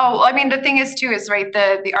next one. Oh, I mean the thing is too is right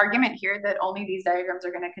the argument here that only these diagrams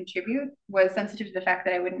are going to contribute was sensitive to the fact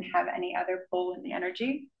that I wouldn't have any other pull in the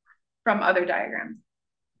energy from other diagrams,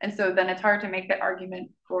 and so then it's hard to make that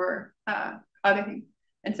argument for other things.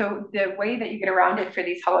 And so the way that you get around it for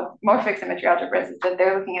these holomorphic symmetry algebras is that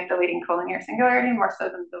they're looking at the leading collinear singularity more so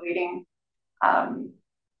than the leading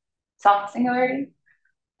soft singularity.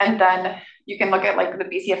 And then you can look at like the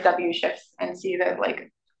BCFW shifts and see that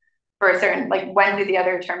like for a certain, like when do the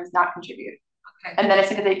other terms not contribute? Okay. And then as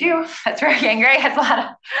soon as they do, that's where Yang Ray has a lot of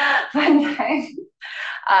fun time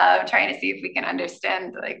trying to see if we can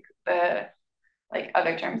understand like the like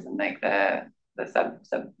other terms and like the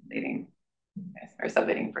subleading or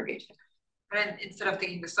subleading for gauge. And instead of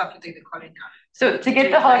taking the soft, you take the collinear. So to get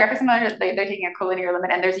the holographic similarity, they're taking a collinear limit,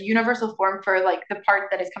 and there's a universal form for like the part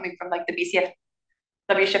that is coming from like the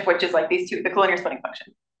BCFW shift, which is like these two, the collinear splitting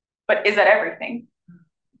function. But is that everything?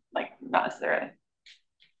 Like not necessarily.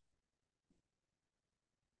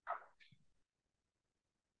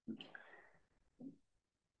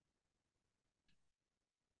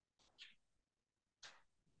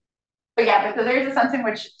 But yeah, but there is a sense in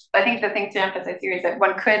which I think the thing to emphasize here is that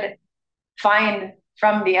one could find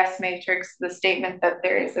from the S matrix the statement that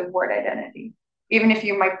there is a word identity, even if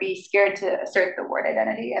you might be scared to assert the word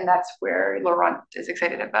identity. And that's where Laurent is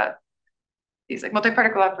excited about these like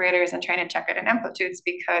multi-particle operators and trying to check it in amplitudes,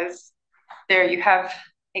 because there you have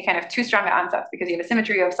a kind of two strong ansatz because you have a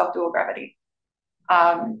symmetry of self-dual gravity.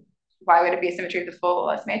 Why would it be a symmetry of the full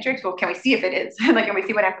S matrix? Well, can we see if it is? Like, can we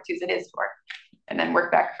see what amplitudes it is for? And then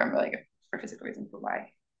work back from like for physical reasons for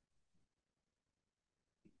why.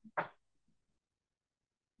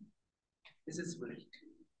 This is related to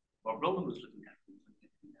what Roland was looking at.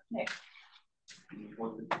 Yeah.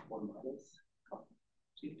 One minus.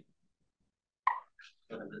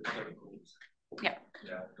 Yeah.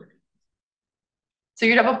 Yeah. So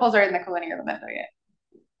your double poles are in the collinear limit though, yeah.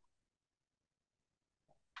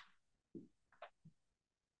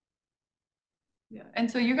 Yeah,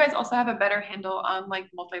 and so you guys also have a better handle on like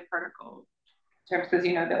multi-particle terms because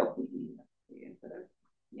you know the OPE instead of,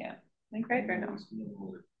 yeah, I think right or no?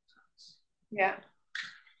 Yeah.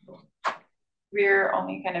 We're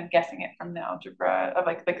only kind of guessing it from the algebra of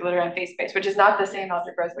like the Lagrange phase space, which is not the same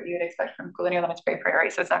algebra as what you would expect from collinear limits a priori.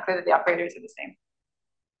 So it's not clear that the operators are the same.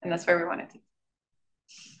 And that's where we wanted to.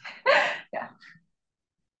 Yeah.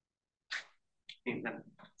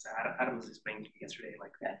 So Adam was explaining to me yesterday,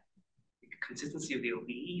 like that the consistency of the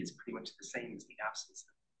OBE is pretty much the same as the absence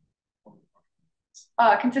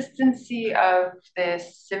of consistency of the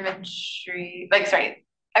symmetry, like, sorry,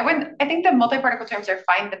 I think the multi-particle terms are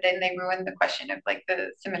fine, but then they ruin the question of like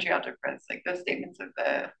the symmetry algebras, like those statements of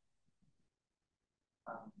the.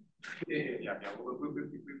 Yeah.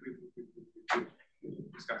 We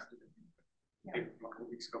discussed it a couple of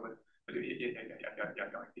weeks ago, but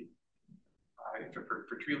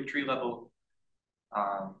for tree level,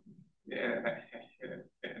 and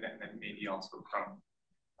maybe also from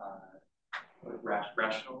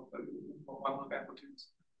rational level of amplitudes.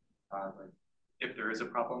 Like if there is a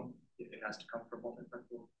problem, it has to come from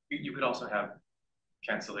multi-particle. You could also have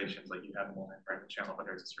cancellations, like you have a multi-particle channel, but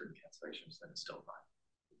there's a certain cancellations that is still fine.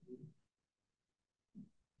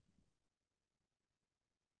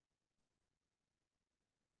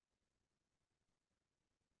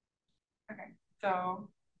 Okay, so,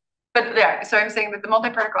 but yeah, so I'm saying that the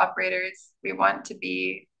multi-particle operators, we want to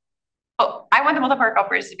be, well, I want the multi-particle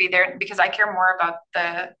operators to be there because I care more about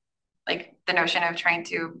the notion of trying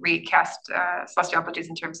to recast celestial amplitudes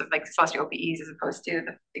in terms of like celestial OPEs as opposed to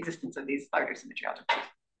the existence of these larger symmetry algebras.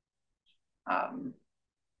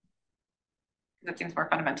 That seems more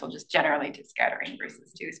fundamental just generally to scattering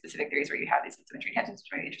versus to specific theories where you have these symmetry enhancements,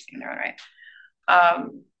 which are really interesting in their own right.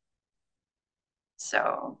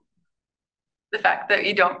 So the fact that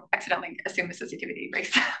you don't accidentally assume associativity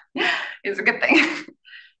breaks is a good thing.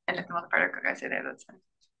 And if the multi-particle guys say there, that's fine.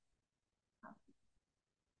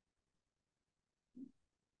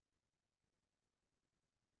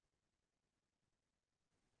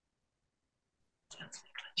 Sounds